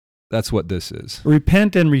 That's what this is.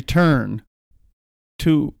 Repent and return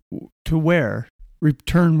to where?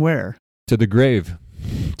 Return where? To the grave,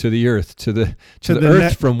 to the earth, to the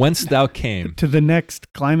earth from whence thou came. To the next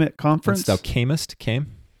climate conference. Whence thou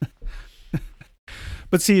came.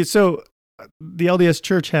 But see, so the LDS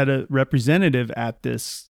Church had a representative at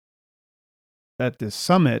this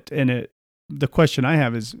summit, and the question I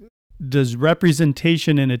have is, does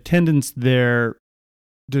representation and attendance there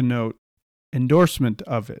denote endorsement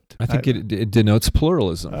of it? I think it denotes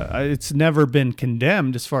pluralism. It's never been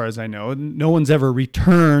condemned, as far as I know. No one's ever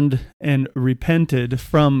returned and repented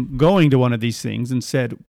from going to one of these things and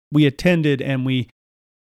said, we attended and we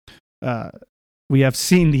have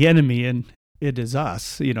seen the enemy and it is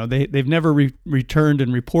us. They've never returned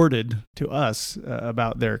and reported to us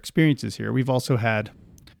about their experiences here. We've also had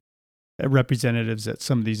representatives at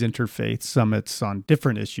some of these interfaith summits on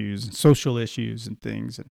different issues, social issues and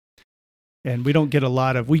things. And we don't get a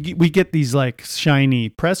lot of, we get these shiny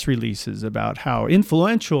press releases about how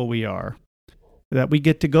influential we are, that we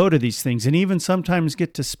get to go to these things and even sometimes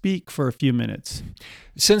get to speak for a few minutes.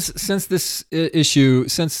 Since this issue,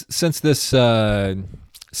 since this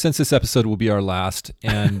episode will be our last,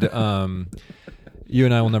 and you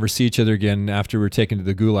and I will never see each other again after we're taken to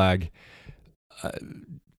the gulag.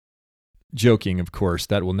 Joking, of course,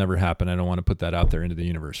 that will never happen. I don't want to put that out there into the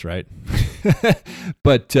universe, right?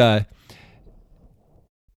 But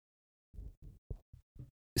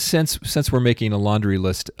since we're making a laundry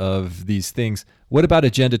list of these things, what about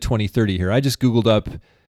Agenda 2030 here? I just Googled up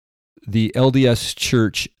the LDS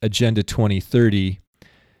Church Agenda 2030,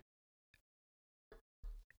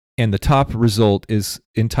 and the top result is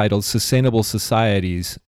entitled Sustainable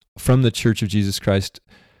Societies from the Church of Jesus Christ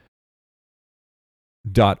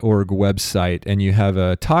 .org website, and you have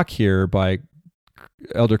a talk here by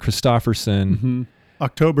Elder Christofferson. Mm-hmm.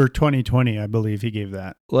 October 2020, I believe he gave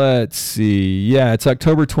that. Let's see. Yeah, it's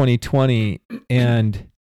October 2020, and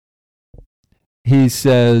he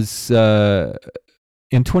says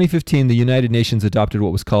In 2015, the United Nations adopted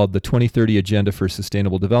what was called the 2030 Agenda for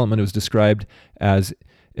Sustainable Development. It was described as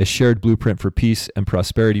a shared blueprint for peace and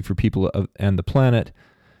prosperity for people and the planet.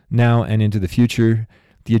 Now and into the future,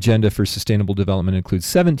 the Agenda for Sustainable Development includes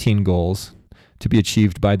 17 goals to be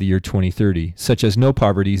achieved by the year 2030, such as no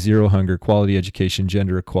poverty, zero hunger, quality education,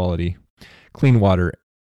 gender equality, clean water,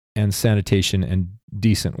 and sanitation, and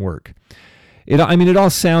decent work. It all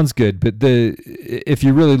sounds good, but if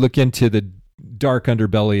you really look into the dark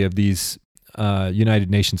underbelly of these United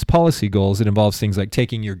Nations policy goals, it involves things like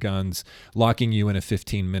taking your guns, locking you in a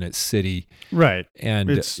 15-minute city, right? And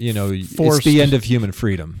it's it's the end of human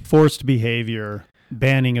freedom. Forced behavior,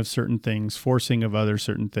 banning of certain things, forcing of other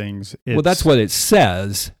certain things. Well, that's what it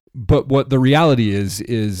says, but what the reality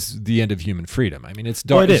is the end of human freedom. I mean, it's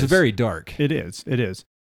dark. It's very dark. It is.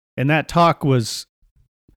 And that talk was,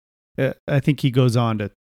 I think he goes on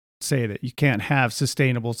to say that you can't have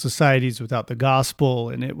sustainable societies without the gospel.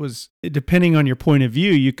 And it was, depending on your point of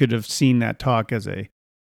view, you could have seen that talk as a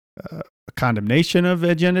condemnation of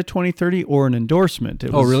Agenda 2030 or an endorsement.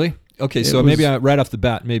 Really? Okay, so maybe right off the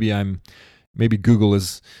bat, maybe Google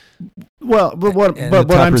is. Well, but what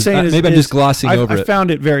I'm saying is, maybe I'm just glossing over it. I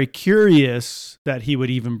found it very curious that he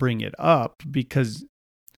would even bring it up, because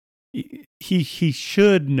he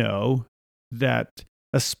should know that,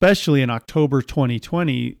 especially in October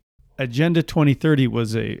 2020, Agenda 2030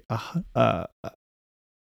 was a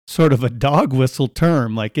sort of a dog whistle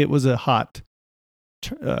term. Like, it was a hot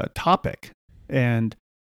topic, and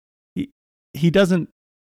he doesn't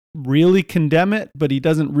really condemn it, but he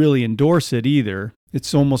doesn't really endorse it either.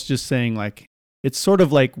 It's almost just saying, like, it's sort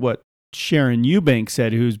of like what Sharon Eubank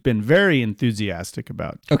said, who's been very enthusiastic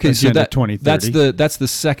about Agenda 2030. That's the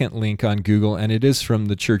second link on Google, and it is from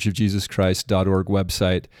the churchofjesuschrist.org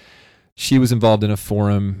website. She was involved in a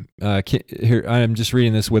forum. Here, I'm just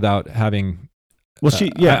reading this without having. I'm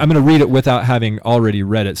going to read it without having already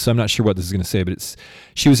read it, so I'm not sure what this is going to say. But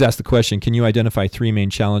she was asked the question: can you identify three main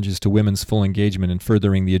challenges to women's full engagement in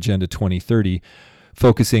furthering the Agenda 2030,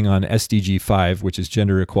 focusing on SDG 5, which is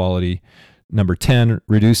gender equality; number 10,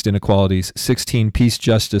 reduced inequalities; 16, peace,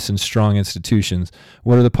 justice, and strong institutions.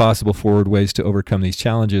 What are the possible forward ways to overcome these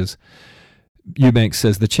challenges? Eubank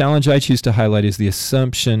says, the challenge I choose to highlight is the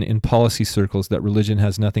assumption in policy circles that religion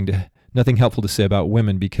has nothing helpful to say about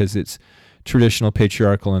women because it's traditional,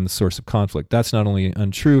 patriarchal, and the source of conflict. That's not only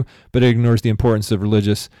untrue, but it ignores the importance of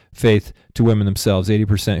religious faith to women themselves,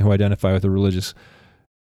 80% who identify with a religious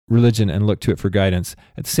religion and look to it for guidance.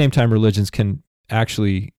 At the same time, religions can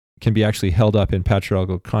be actually held up in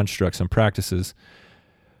patriarchal constructs and practices.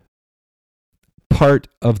 Part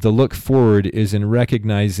of the look forward is in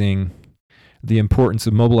recognizing the importance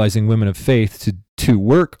of mobilizing women of faith to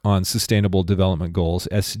work on sustainable development goals,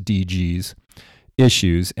 SDGs,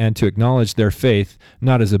 issues, and to acknowledge their faith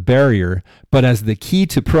not as a barrier, but as the key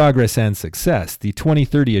to progress and success. The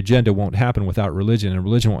 2030 agenda won't happen without religion, and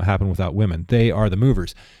religion won't happen without women. They are the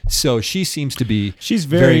movers. So she seems to be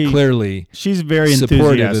very clearly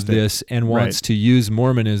supportive of this and wants to use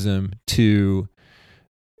Mormonism to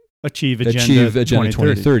achieve Agenda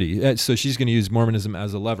 2030. So she's going to use Mormonism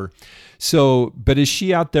as a lever. So, but is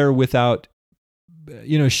she out there without,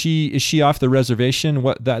 is she off the reservation?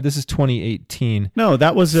 This is 2018. No,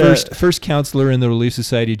 that was first counselor in the Relief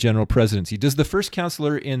Society General Presidency. Does the first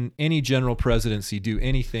counselor in any general presidency do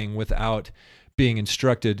anything without being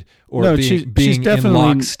instructed or being in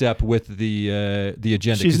lockstep with the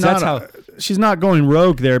agenda? She's not going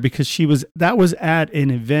rogue there, because that was at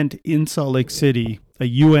an event in Salt Lake City, a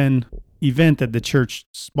UN event that the church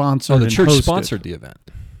sponsored. Oh, the church sponsored the event,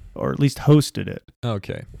 or at least hosted it.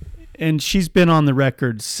 Okay. And she's been on the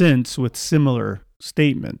record since with similar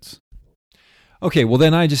statements. Okay, well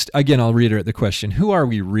then I'll reiterate the question: who are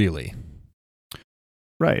we really?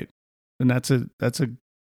 Right, and the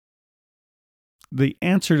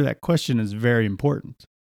answer to that question is very important.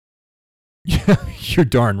 You're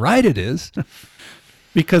darn right it is.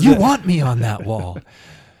 Because you want me on that wall.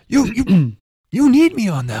 You need me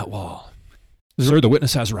on that wall. Sir, the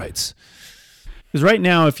witness has rights. Because right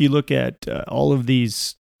now, if you look at all of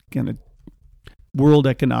these kind of World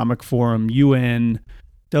Economic Forum, UN,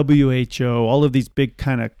 WHO, all of these big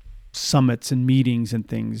kind of summits and meetings and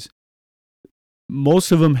things,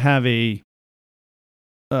 most of them have a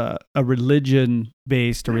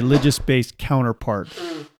religious-based counterpart,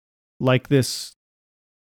 like this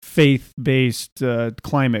faith-based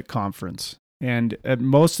climate conference. And at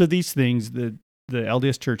most of these things, the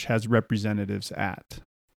LDS Church has representatives at.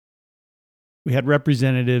 We had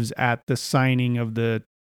representatives at the signing of the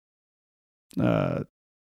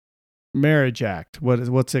Marriage Act.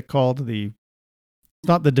 What's it called? The It's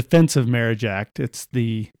not the Defense of Marriage Act. It's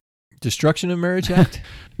the Destruction of Marriage Act?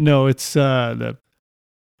 no. It's the.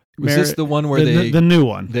 Was this the one where the new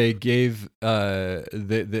one? They gave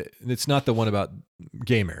it's not the one about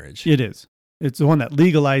gay marriage. It is. It's the one that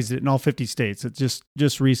legalized it in all 50 states. It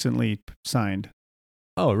just recently signed.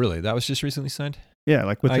 Oh, really? That was just recently signed? Yeah,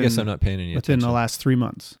 like within, I guess I'm not paying any within attention. the last 3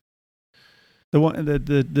 months.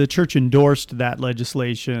 The church endorsed that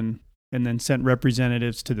legislation and then sent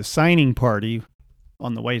representatives to the signing party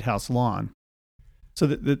on the White House lawn. So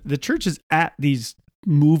the church is at these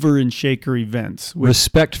mover and shaker events.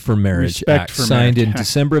 Respect for Marriage Act, signed in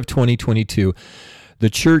December of 2022. The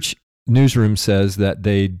church newsroom says that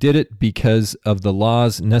they did it because of the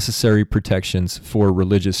law's necessary protections for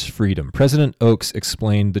religious freedom. President Oaks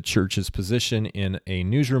explained the church's position in a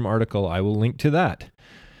newsroom article. I will link to that.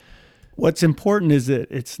 What's important is that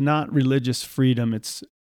it's not religious freedom. It's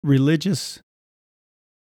religious,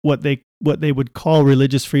 what they would call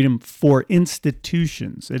religious freedom for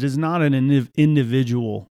institutions. It is not an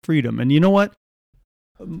individual freedom. And you know what?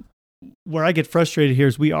 Where I get frustrated here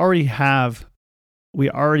is we already have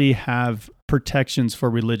protections for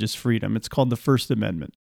religious freedom. It's called the First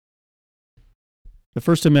Amendment. The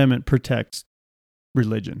First Amendment protects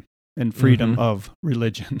religion and freedom of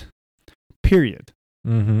religion. Period.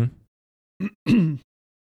 Mm-hmm.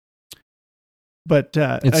 But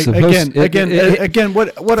what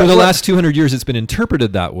for the last 200 years, it's been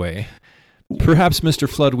interpreted that way. Perhaps, Mr.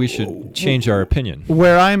 Flood, we should change our opinion.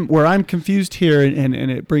 Where I'm confused here, and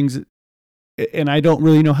it brings, and I don't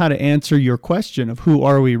really know how to answer your question of who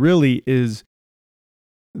are we really, is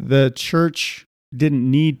the church didn't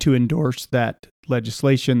need to endorse that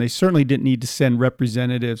legislation. They certainly didn't need to send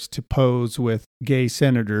representatives to pose with gay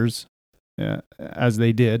senators, as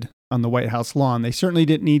they did on the White House lawn. They certainly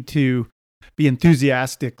didn't need to be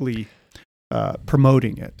enthusiastically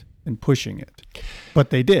promoting it and pushing it, but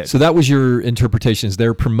they did. So that was your interpretation. Is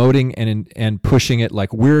they're promoting and pushing it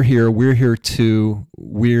like we're here too.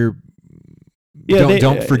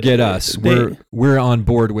 Don't forget us. We're on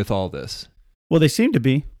board with all this. Well, they seem to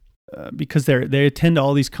be because they attend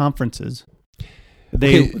all these conferences.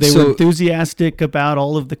 They were enthusiastic about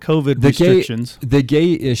all of the COVID restrictions. The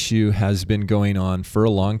gay issue has been going on for a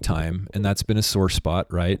long time, and that's been a sore spot,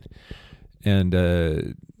 right? And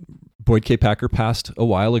Boyd K. Packer passed a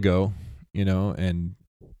while ago, and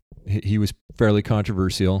he was fairly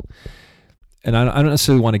controversial. And I don't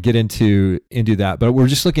necessarily want to get into that, but we're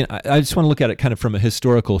just looking. I just want to look at it kind of from a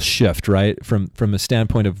historical shift, right? From a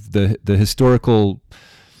standpoint of the historical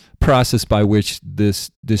process by which this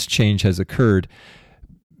change has occurred.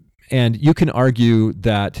 And you can argue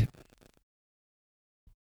that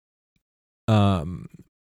I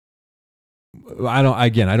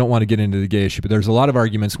don't want to get into the gay issue, but there's a lot of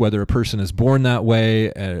arguments whether a person is born that way,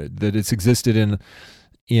 that it's existed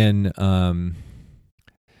in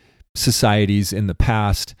societies in the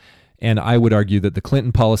past. And I would argue that the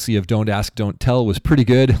Clinton policy of don't ask, don't tell was pretty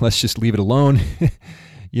good. Let's just leave it alone.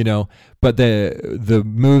 But the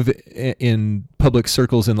move in public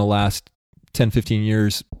circles in the last 10, 15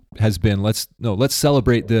 years has been let's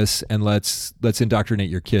celebrate this and let's indoctrinate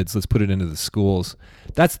your kids. Let's put it into the schools.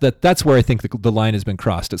 That's where I think the line has been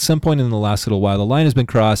crossed. At some point in the last little while, the line has been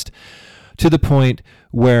crossed to the point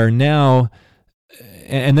where now,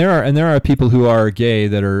 and there are people who are gay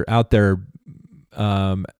that are out there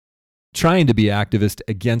trying to be activist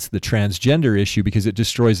against the transgender issue because it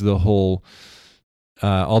destroys the whole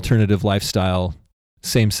alternative lifestyle,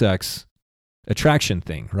 same-sex attraction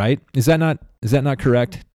thing, right? Is that not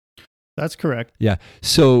correct? That's correct. Yeah.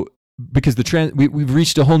 So because we've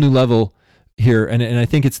reached a whole new level here, and I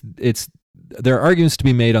think it's there are arguments to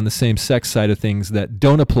be made on the same sex side of things that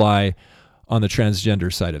don't apply on the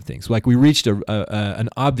transgender side of things. Like we reached an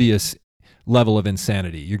obvious level of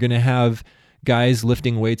insanity. You're going to have guys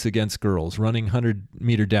lifting weights against girls, running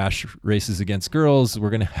 100-meter dash races against girls. We're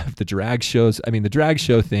going to have the drag shows. I mean, the drag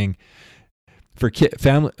show thing for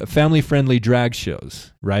family-friendly drag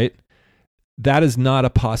shows, right? That is not a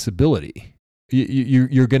possibility.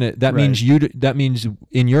 You're gonna. That Right. That means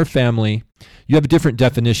in your family, you have a different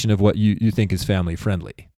definition of what you think is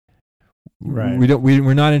family-friendly. Right.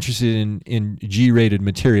 We're not interested in G-rated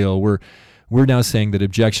material. We're now saying that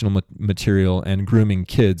objectionable material and grooming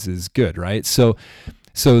kids is good, right? So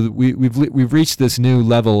we've reached this new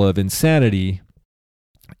level of insanity,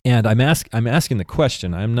 and I'm asking the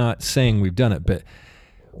question. I'm not saying we've done it, but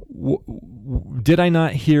did I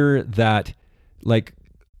not hear that, like,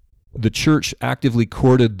 the church actively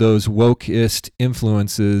courted those wokeist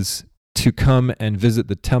influences to come and visit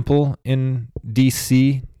the temple in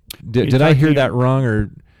D.C.? Did I hear that wrong?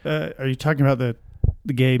 Or are you talking about the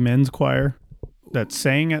gay men's choir? that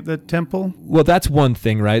sang at the temple. Well, that's one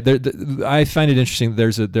thing, right? I find it interesting.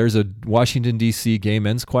 There's a Washington D.C. gay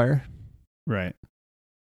men's choir. Right.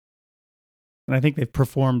 And I think they've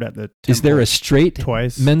performed at the temple. Is there a straight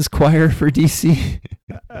twice men's choir for D.C.?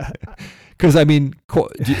 Because I mean,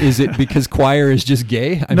 is it because choir is just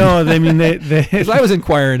gay? I mean they. Because I was in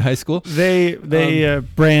choir in high school. They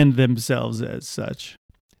brand themselves as such.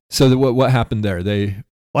 So what happened there?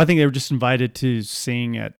 Well, I think they were just invited to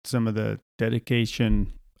sing at some of the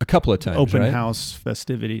dedication a couple of times, open right? house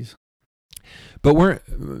festivities. But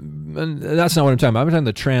that's not what I'm talking about. I'm talking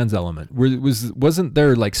the trans element. Wasn't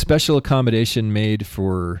there like special accommodation made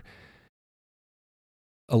for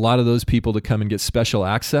a lot of those people to come and get special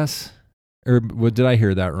access? Or did I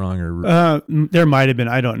hear that wrong? Or there might have been.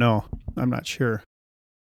 I don't know. I'm not sure.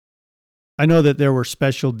 I know that there were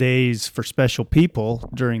special days for special people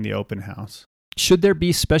during the open house. Should there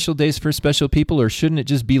be special days for special people, or shouldn't it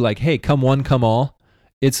just be like, hey, come one, come all?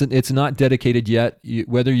 It's not dedicated yet.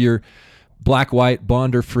 Whether you're black, white,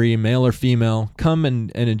 bond or free, male or female, come and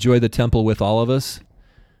enjoy the temple with all of us.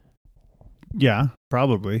 Yeah,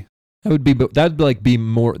 probably.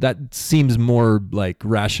 That seems more like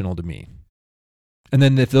rational to me. And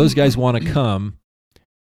then if those guys want to come,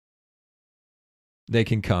 they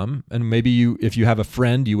can come. And maybe if you have a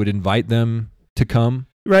friend, you would invite them to come.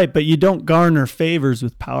 Right, but you don't garner favors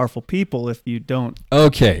with powerful people if you don't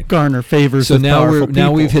garner favors so with powerful people. So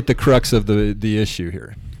now we've hit the crux of the issue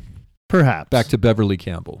here. Perhaps. Back to Beverly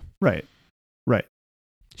Campbell. Right.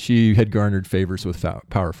 She had garnered favors with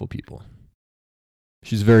powerful people.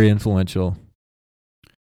 She's very influential.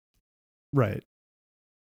 Right.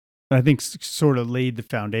 I think sort of laid the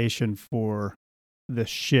foundation for the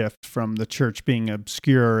shift from the church being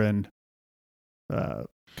obscure and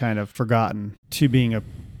kind of forgotten to being a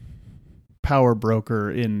power broker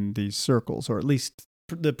in these circles, or at least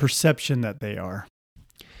the perception that they are.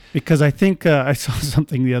 Because I think I saw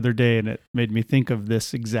something the other day and it made me think of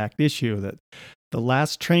this exact issue, that the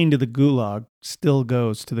last train to the gulag still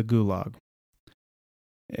goes to the gulag.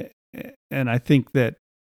 And I think that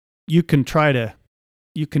you can try to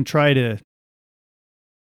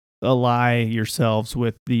ally yourselves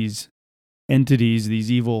with these entities,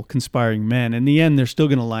 these evil conspiring men. In the end, they're still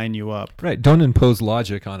going to line you up. Right. Don't impose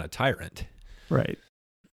logic on a tyrant. Right.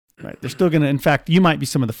 They're still going to, in fact, you might be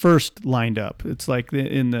some of the first lined up. It's like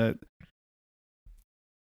the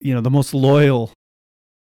most loyal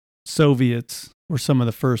Soviets were some of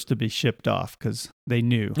the first to be shipped off because they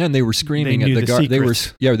knew. And they were screaming at the guards. They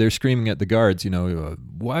were screaming at the guards,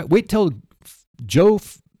 wait till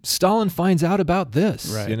Stalin finds out about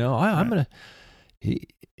this. Right. I'm going to,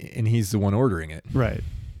 and he's the one ordering it. Right.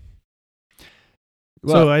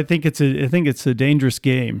 Well, so I think it's a dangerous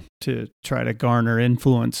game to try to garner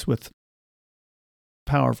influence with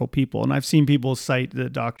powerful people. And I've seen people cite the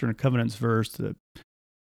Doctrine and Covenants verse to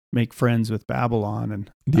make friends with Babylon,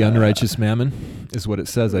 and the unrighteous mammon is what it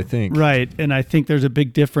says, I think. Right. And I think there's a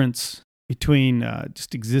big difference between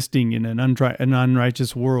just existing in an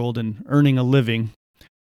unrighteous world and earning a living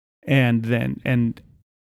and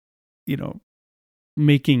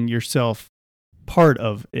making yourself part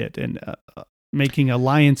of it and making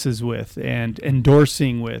alliances with and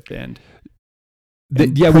endorsing with and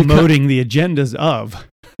promoting the agendas of.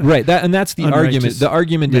 Right. That's the argument. The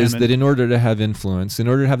argument is mammon. that in order to have influence, in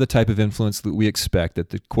order to have the type of influence that we expect, that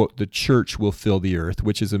the church will fill the earth,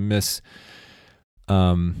 which is a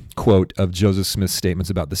quote of Joseph Smith's statements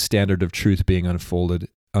about the standard of truth being unfurled,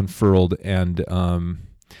 and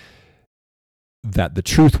that the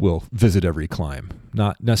truth will visit every clime,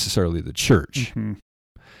 not necessarily the church. Mm-hmm.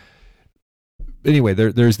 Anyway,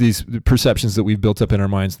 there's these perceptions that we've built up in our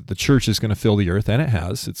minds that the church is going to fill the earth, and it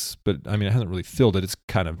has. But it hasn't really filled it. It's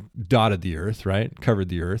kind of dotted the earth, right? Covered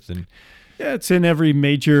the earth, and yeah, it's in every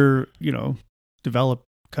major, developed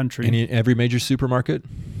country. In every major supermarket.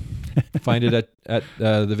 Find it at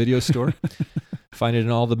the video store. Find it in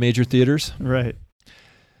all the major theaters. Right.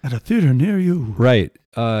 At a theater near you. Right.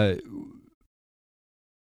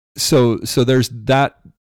 So there's that.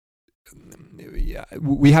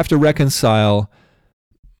 We have to reconcile.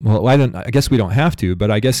 Well, I guess we don't have to, but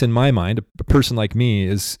I guess in my mind, a person like me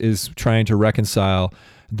is trying to reconcile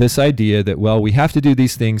this idea that, well, we have to do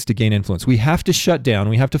these things to gain influence. We have to shut down.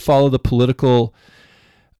 We have to follow the political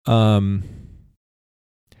guidance.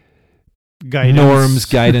 Norms,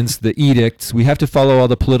 guidance, the edicts. We have to follow all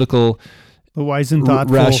the political, the wise and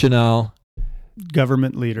thoughtful rationale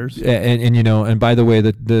government leaders. And by the way,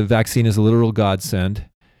 the vaccine is a literal godsend.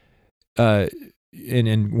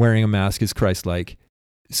 And wearing a mask is Christ-like.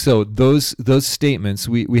 So those statements,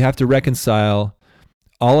 we have to reconcile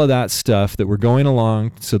all of that stuff that we're going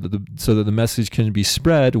along so that the message can be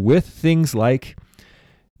spread with things like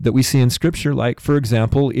that we see in Scripture, like, for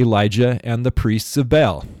example, Elijah and the priests of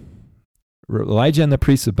Baal. Elijah and the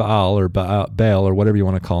priests of Baal, or Baal, or whatever you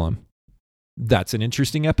want to call them. That's an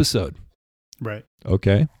interesting episode. Right.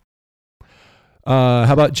 Okay.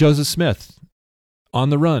 How about Joseph Smith? On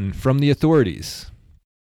the run from the authorities.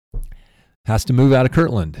 Has to move out of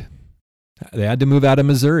Kirtland. They had to move out of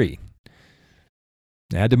Missouri.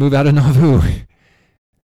 They had to move out of Nauvoo.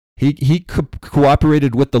 He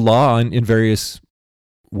cooperated with the law in various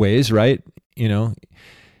ways, right? You know,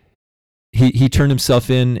 he turned himself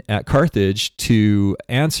in at Carthage to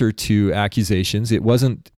answer to accusations. It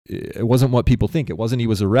wasn't what people think. It wasn't he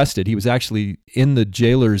was arrested. He was actually in the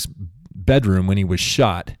jailer's bedroom when he was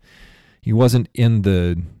shot. He wasn't in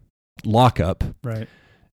the lockup. Right.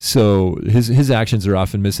 So his actions are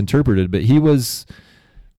often misinterpreted, but he was,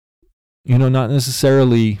 not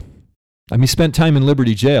necessarily, he spent time in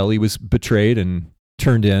Liberty Jail. He was betrayed and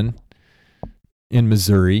turned in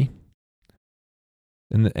Missouri.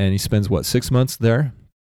 And he spends, 6 months there?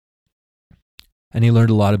 And he learned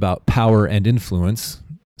a lot about power and influence,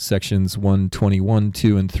 sections 121,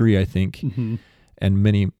 2, and 3, I think. Mm-hmm.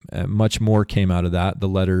 And much more came out of that, the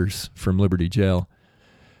letters from Liberty Jail.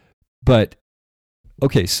 But,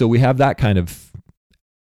 okay, so we have that kind of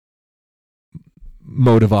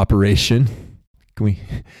mode of operation. Can we...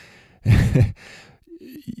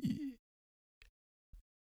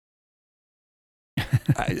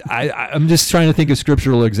 I'm just trying to think of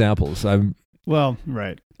scriptural examples.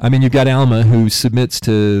 Right. You've got Alma, who submits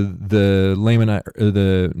to the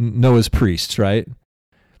the Noah's priests, right?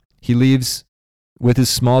 He leaves with his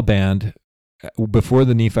small band before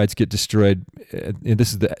the Nephites get destroyed.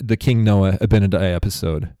 This is the King Noah Abinadi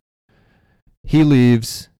episode. He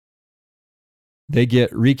leaves. They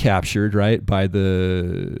get recaptured, right, by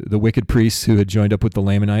the wicked priests who had joined up with the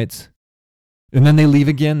Lamanites. And then they leave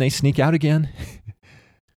again. They sneak out again.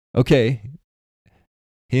 Okay.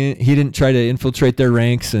 He didn't try to infiltrate their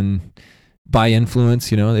ranks and buy influence.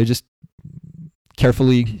 They just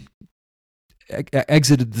carefully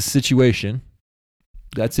exited the situation.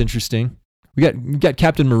 That's interesting. We got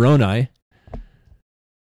Captain Moroni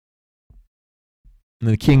and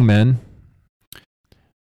the Kingmen.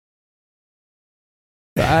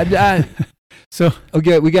 So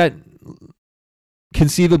okay, we got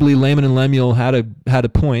conceivably Laman and Lemuel had a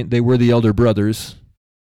point. They were the elder brothers.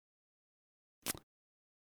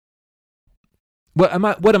 What am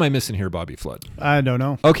I missing here, Bobby Flood? I don't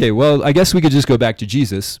know. Okay, well, I guess we could just go back to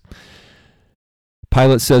Jesus.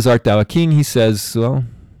 Pilate says, "Art thou a king?" He says, "Well,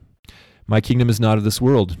 my kingdom is not of this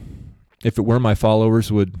world. If it were, my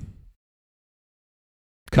followers would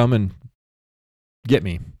come and get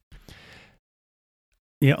me."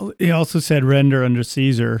 He also said, "Render unto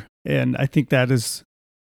Caesar," and I think that is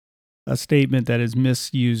a statement that is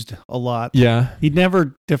misused a lot. Yeah. He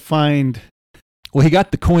never defined. Well, he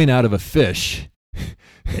got the coin out of a fish.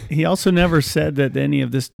 He also never said that any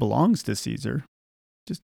of this belongs to Caesar.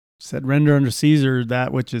 Just said, "Render unto Caesar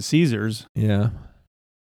that which is Caesar's." Yeah.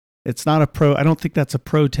 It's not I don't think that's a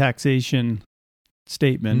pro-taxation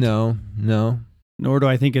statement. No. Nor do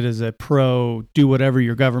I think it is a do whatever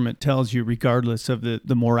your government tells you, regardless of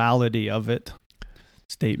the morality of it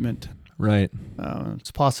statement. Right.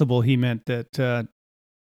 It's possible he meant that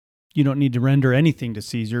you don't need to render anything to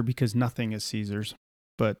Caesar because nothing is Caesar's.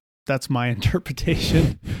 But that's my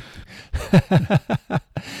interpretation.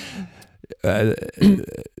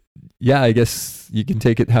 Yeah, I guess you can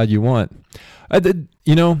take it how you want. I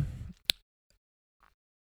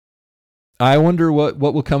wonder what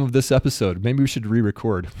will come of this episode. Maybe we should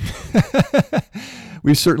re-record.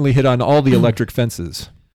 We've certainly hit on all the electric fences.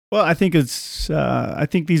 Well, I think I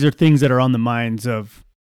think these are things that are on the minds of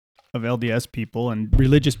LDS people and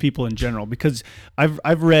religious people in general, because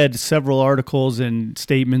I've read several articles and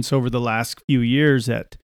statements over the last few years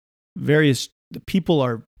that various people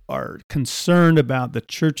are concerned about the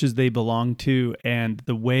churches they belong to and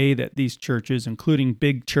the way that these churches, including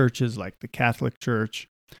big churches like the Catholic Church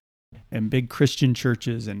and big Christian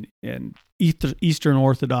churches and Eastern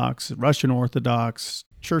Orthodox, Russian Orthodox,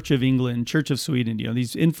 Church of England, Church of Sweden,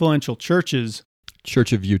 these influential churches,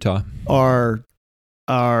 Church of Utah, are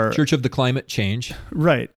Church of the Climate Change.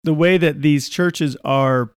 Right. The way that these churches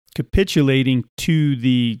are capitulating to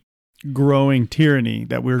the growing tyranny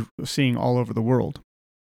that we're seeing all over the world.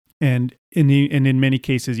 And in many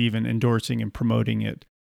cases even endorsing and promoting it,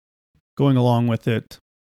 going along with it,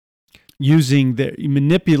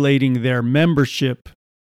 manipulating their membership,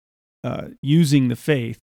 using the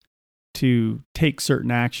faith to take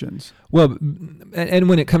certain actions. Well, and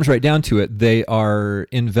when it comes right down to it, they are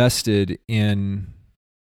invested in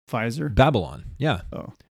Pfizer? Babylon. Yeah.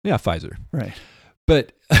 Oh. Yeah, Pfizer. Right.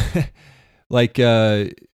 But like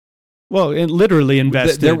well, it literally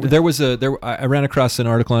invested. There was I ran across an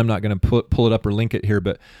article. I'm not going to pull it up or link it here,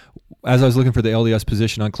 but as I was looking for the LDS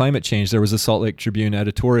position on climate change, there was a Salt Lake Tribune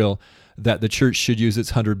editorial that the church should use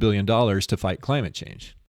its $100 billion to fight climate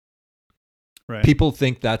change. Right. People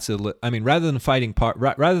think that's rather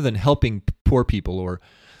than helping poor people, or,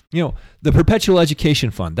 the perpetual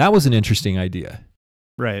education fund, that was an interesting idea.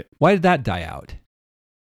 Right. Why did that die out?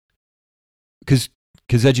 Because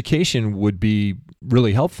education would be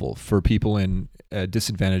really helpful for people in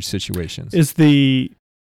disadvantaged situations. Is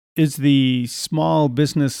the small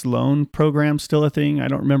business loan program still a thing? I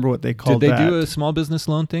don't remember what they called Did that. they do a small business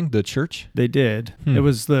loan thing, the church? They did. It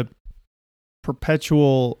was the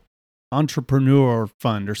Perpetual Entrepreneur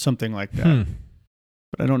Fund or something like that.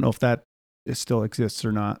 But I don't know if that still exists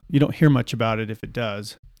or not. You don't hear much about it if it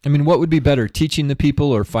does. I mean, what would be better, teaching the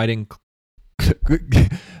people or fighting?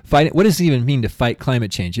 What does it even mean to fight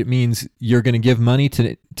climate change? It means you're going to give money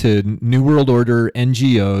to New World Order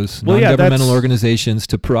NGOs, non-governmental organizations,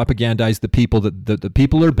 to propagandize the people that the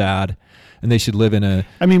people are bad and they should live in a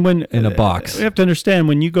box. We have to understand,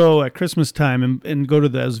 when you go at Christmas time and go to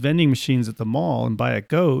those vending machines at the mall and buy a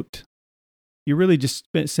goat, you're really just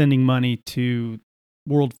sending money to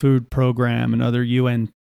World Food Program and other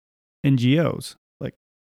UN NGOs.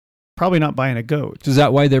 Probably not buying a goat. Is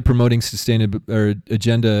that why they're promoting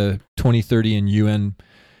Agenda 2030 and UN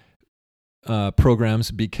programs?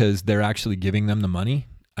 Because they're actually giving them the money?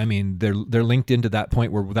 I mean, they're linked into that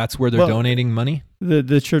point where that's where they're donating money?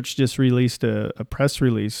 The church just released a press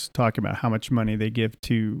release talking about how much money they give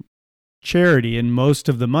to charity, and most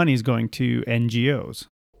of the money is going to NGOs.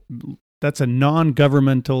 That's a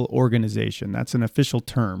non-governmental organization. That's an official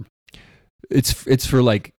term. It's for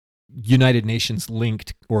like United Nations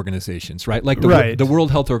linked organizations, right? Like the World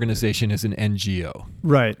Health Organization is an NGO.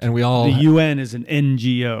 Right. And the UN is an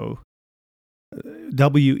NGO.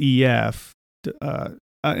 WEF,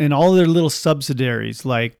 and all their little subsidiaries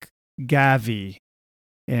like Gavi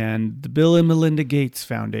and the Bill and Melinda Gates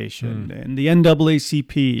Foundation and the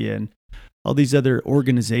NAACP and all these other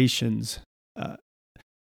organizations.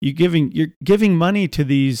 You're giving money to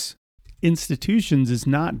these institutions is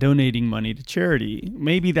not donating money to charity.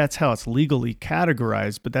 Maybe that's how it's legally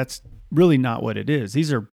categorized, but that's really not what it is.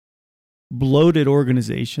 These are bloated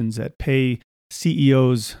organizations that pay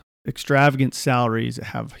CEOs extravagant salaries, that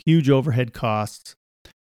have huge overhead costs,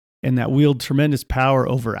 and that wield tremendous power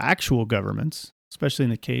over actual governments, especially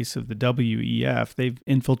in the case of the WEF. They've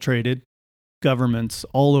infiltrated governments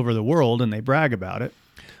all over the world, and they brag about it.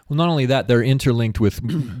 Well, not only that, they're interlinked with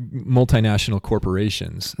multinational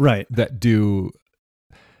corporations, right? That do,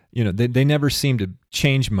 they never seem to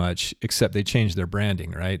change much, except they change their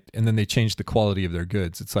branding, right? And then they change the quality of their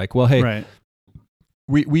goods. It's like, well, hey, right.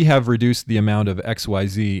 we have reduced the amount of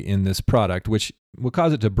XYZ in this product, which will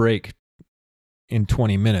cause it to break in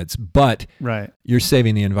 20 minutes, but you're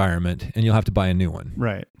saving the environment, and you'll have to buy a new one,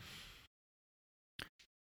 right?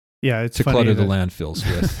 Yeah, it's to clutter the landfills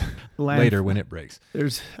with later when it breaks.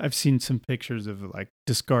 I've seen some pictures of like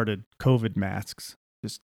discarded COVID masks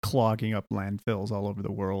just clogging up landfills all over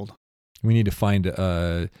the world. We need to find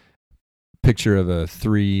a picture of a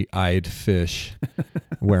 3-eyed fish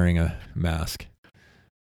wearing a mask.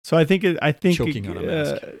 So I think choking on a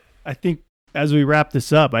mask. I think as we wrap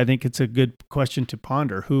this up, I think it's a good question to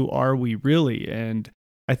ponder. Who are we really? And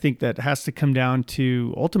I think that has to come down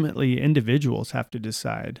to, ultimately, individuals have to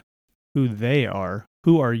decide who they are.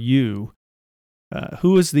 Who are you?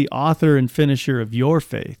 Who is the author and finisher of your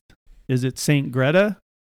faith? Is it Saint Greta?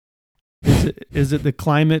 Is it the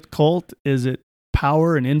climate cult? Is it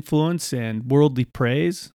power and influence and worldly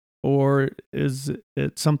praise? Or is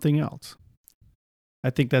it something else? I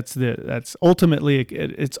think that's ultimately,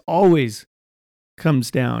 it always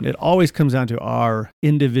comes down to our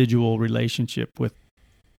individual relationship with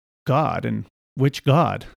God. And which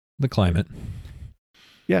God? The climate.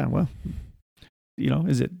 Yeah, well,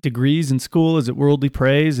 is it degrees in school? Is it worldly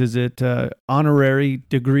praise? Is it honorary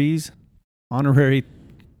degrees, honorary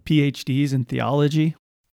PhDs in theology?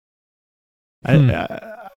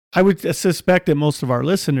 I would suspect that most of our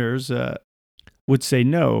listeners would say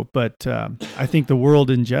no, but I think the world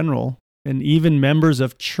in general, and even members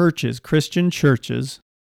of churches, Christian churches,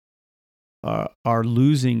 are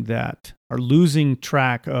losing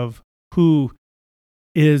track of who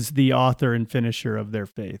is the author and finisher of their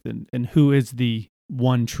faith, and who is the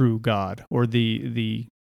one true God, or the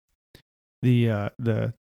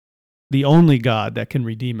the only God that can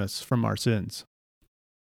redeem us from our sins.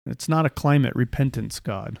 It's not a climate repentance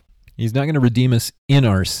God. He's not going to redeem us in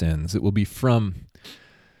our sins. It will be from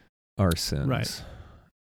our sins. Right.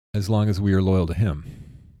 As long as we are loyal to him.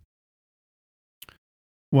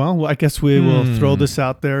 Well, I guess we will throw this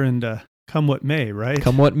out there and come what may, right?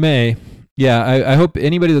 Come what may. Yeah, I hope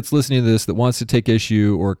anybody that's listening to this that wants to take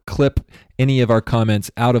issue or clip any of our comments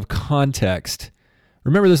out of context,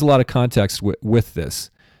 remember there's a lot of context with this.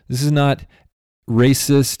 This is not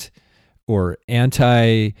racist or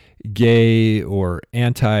anti-gay or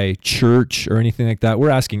anti-church or anything like that. We're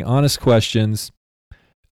asking honest questions.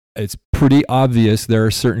 It's pretty obvious there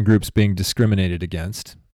are certain groups being discriminated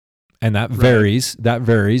against. And that varies. Right. That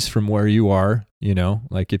varies from where you are. You know,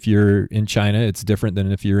 like if you're in China, it's different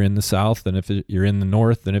than if you're in the South, than if you're in the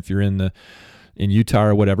North, than if you're in Utah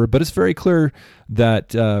or whatever. But it's very clear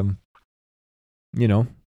that, you know,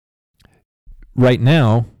 right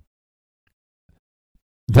now,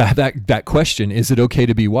 that question, is it okay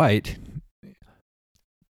to be white?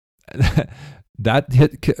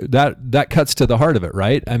 that cuts to the heart of it,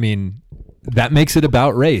 right? I mean, that makes it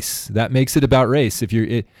about race. If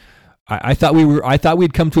you're, I thought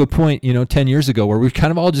we'd come to a point, 10 years ago where we're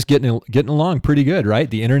kind of all just getting along pretty good, right?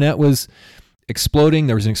 The internet was exploding.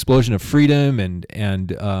 There was an explosion of freedom and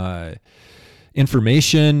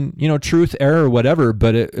information, truth, error, whatever.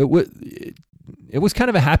 But it was kind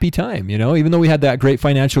of a happy time, even though we had that great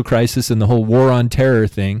financial crisis and the whole war on terror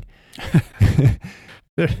thing,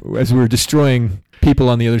 as we were destroying people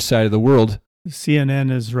on the other side of the world.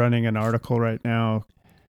 CNN is running an article right now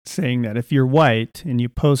saying that if you're white and you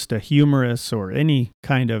post a humorous or any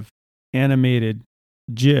kind of animated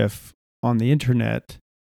GIF on the internet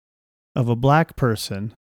of a black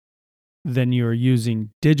person, then you're using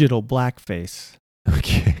digital blackface.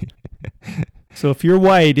 Okay. So if you're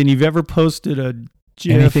white and you've ever posted a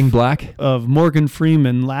GIF anything black of Morgan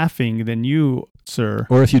Freeman laughing, then you, sir.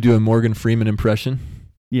 Or if you do a Morgan Freeman impression.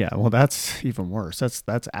 Yeah, well, that's even worse.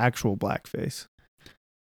 That's actual blackface.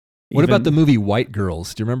 What about the movie White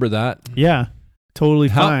Girls? Do you remember that? Yeah, totally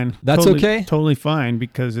fine. That's okay? Totally fine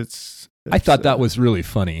because it's I thought that was really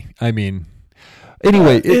funny. I mean,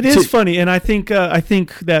 anyway. It is funny, and I think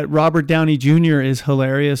that Robert Downey Jr. is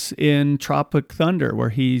hilarious in Tropic Thunder,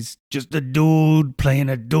 where he's just a dude playing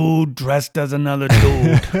a dude dressed as another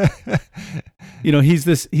dude. He's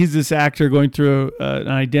this actor going through an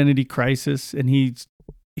identity crisis, and he's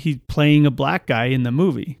playing a black guy in the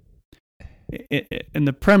movie. And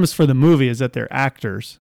the premise for the movie is that they're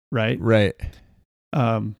actors, right? Right.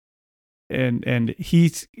 And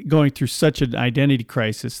he's going through such an identity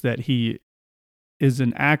crisis that he is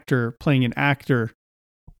an actor playing a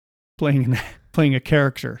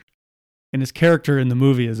character, and his character in the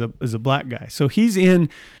movie is a black guy. So he's in.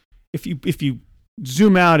 If you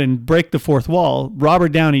zoom out and break the fourth wall,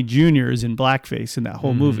 Robert Downey Jr. is in blackface in that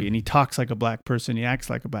whole movie, and he talks like a black person, he acts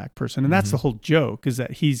like a black person, and that's the whole joke, is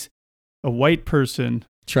that he's a white person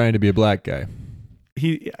trying to be a black guy.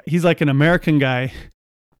 He's like an American guy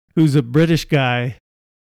who's a British guy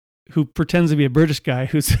who pretends to be a British guy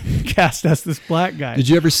who's cast as this black guy. Did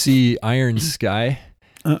you ever see Iron Sky,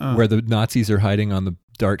 where the Nazis are hiding on the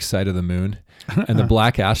dark side of the moon, and the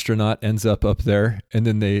black astronaut ends up there, and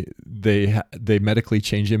then they medically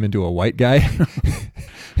change him into a white guy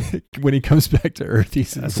when he comes back to Earth?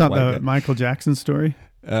 That's not the Michael Jackson story.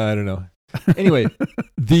 I don't know. Anyway,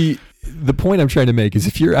 the point I'm trying to make is,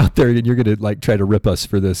 if you're out there and you're going to try to rip us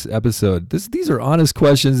for this episode, these are honest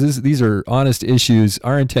questions. These are honest issues.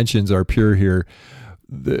 Our intentions are pure here.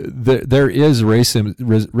 There is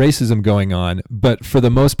racism going on, but for the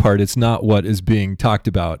most part, it's not what is being talked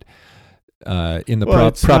about in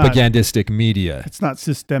the propagandistic media. It's not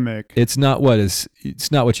systemic. It's not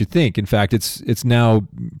what you think. In fact, it's now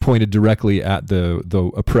pointed directly at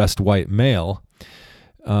the oppressed white male,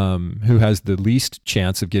 who has the least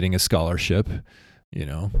chance of getting a scholarship,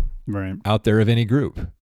 right, out there of any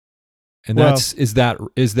group. And is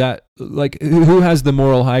that like, who has the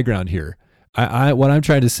moral high ground here? What I'm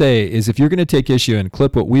trying to say is, if you're going to take issue and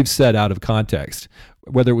clip what we've said out of context,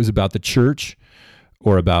 whether it was about the church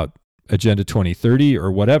or about Agenda 2030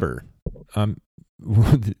 or whatever,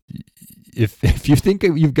 if you think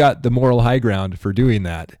you've got the moral high ground for doing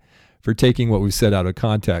that, for taking what we've said out of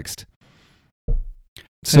context,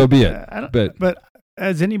 so be it. But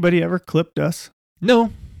has anybody ever clipped us?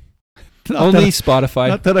 No. Only Spotify.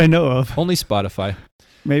 Not that I know of. Only Spotify.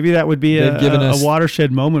 Maybe that would be a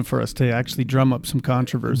watershed moment for us to actually drum up some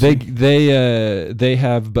controversy. They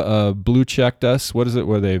have blue checked us. What is it?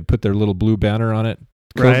 Where they put their little blue banner on it?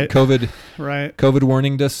 Right. COVID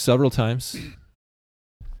warned us several times.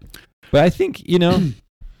 But I think,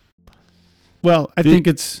 Well, I think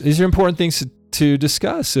these are important things to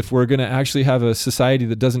discuss if we're going to actually have a society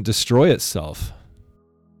that doesn't destroy itself.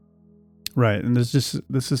 Right. And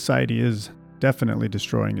the society is definitely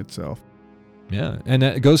destroying itself. Yeah. And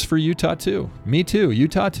that goes for Utah too. Me too.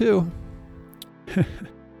 Utah too.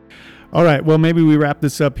 All right. Well, maybe we wrap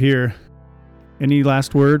this up here. Any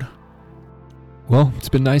last word? Well, it's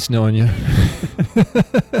been nice knowing you.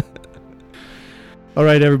 All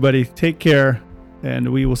right, everybody. Take care,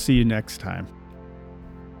 and we will see you next time.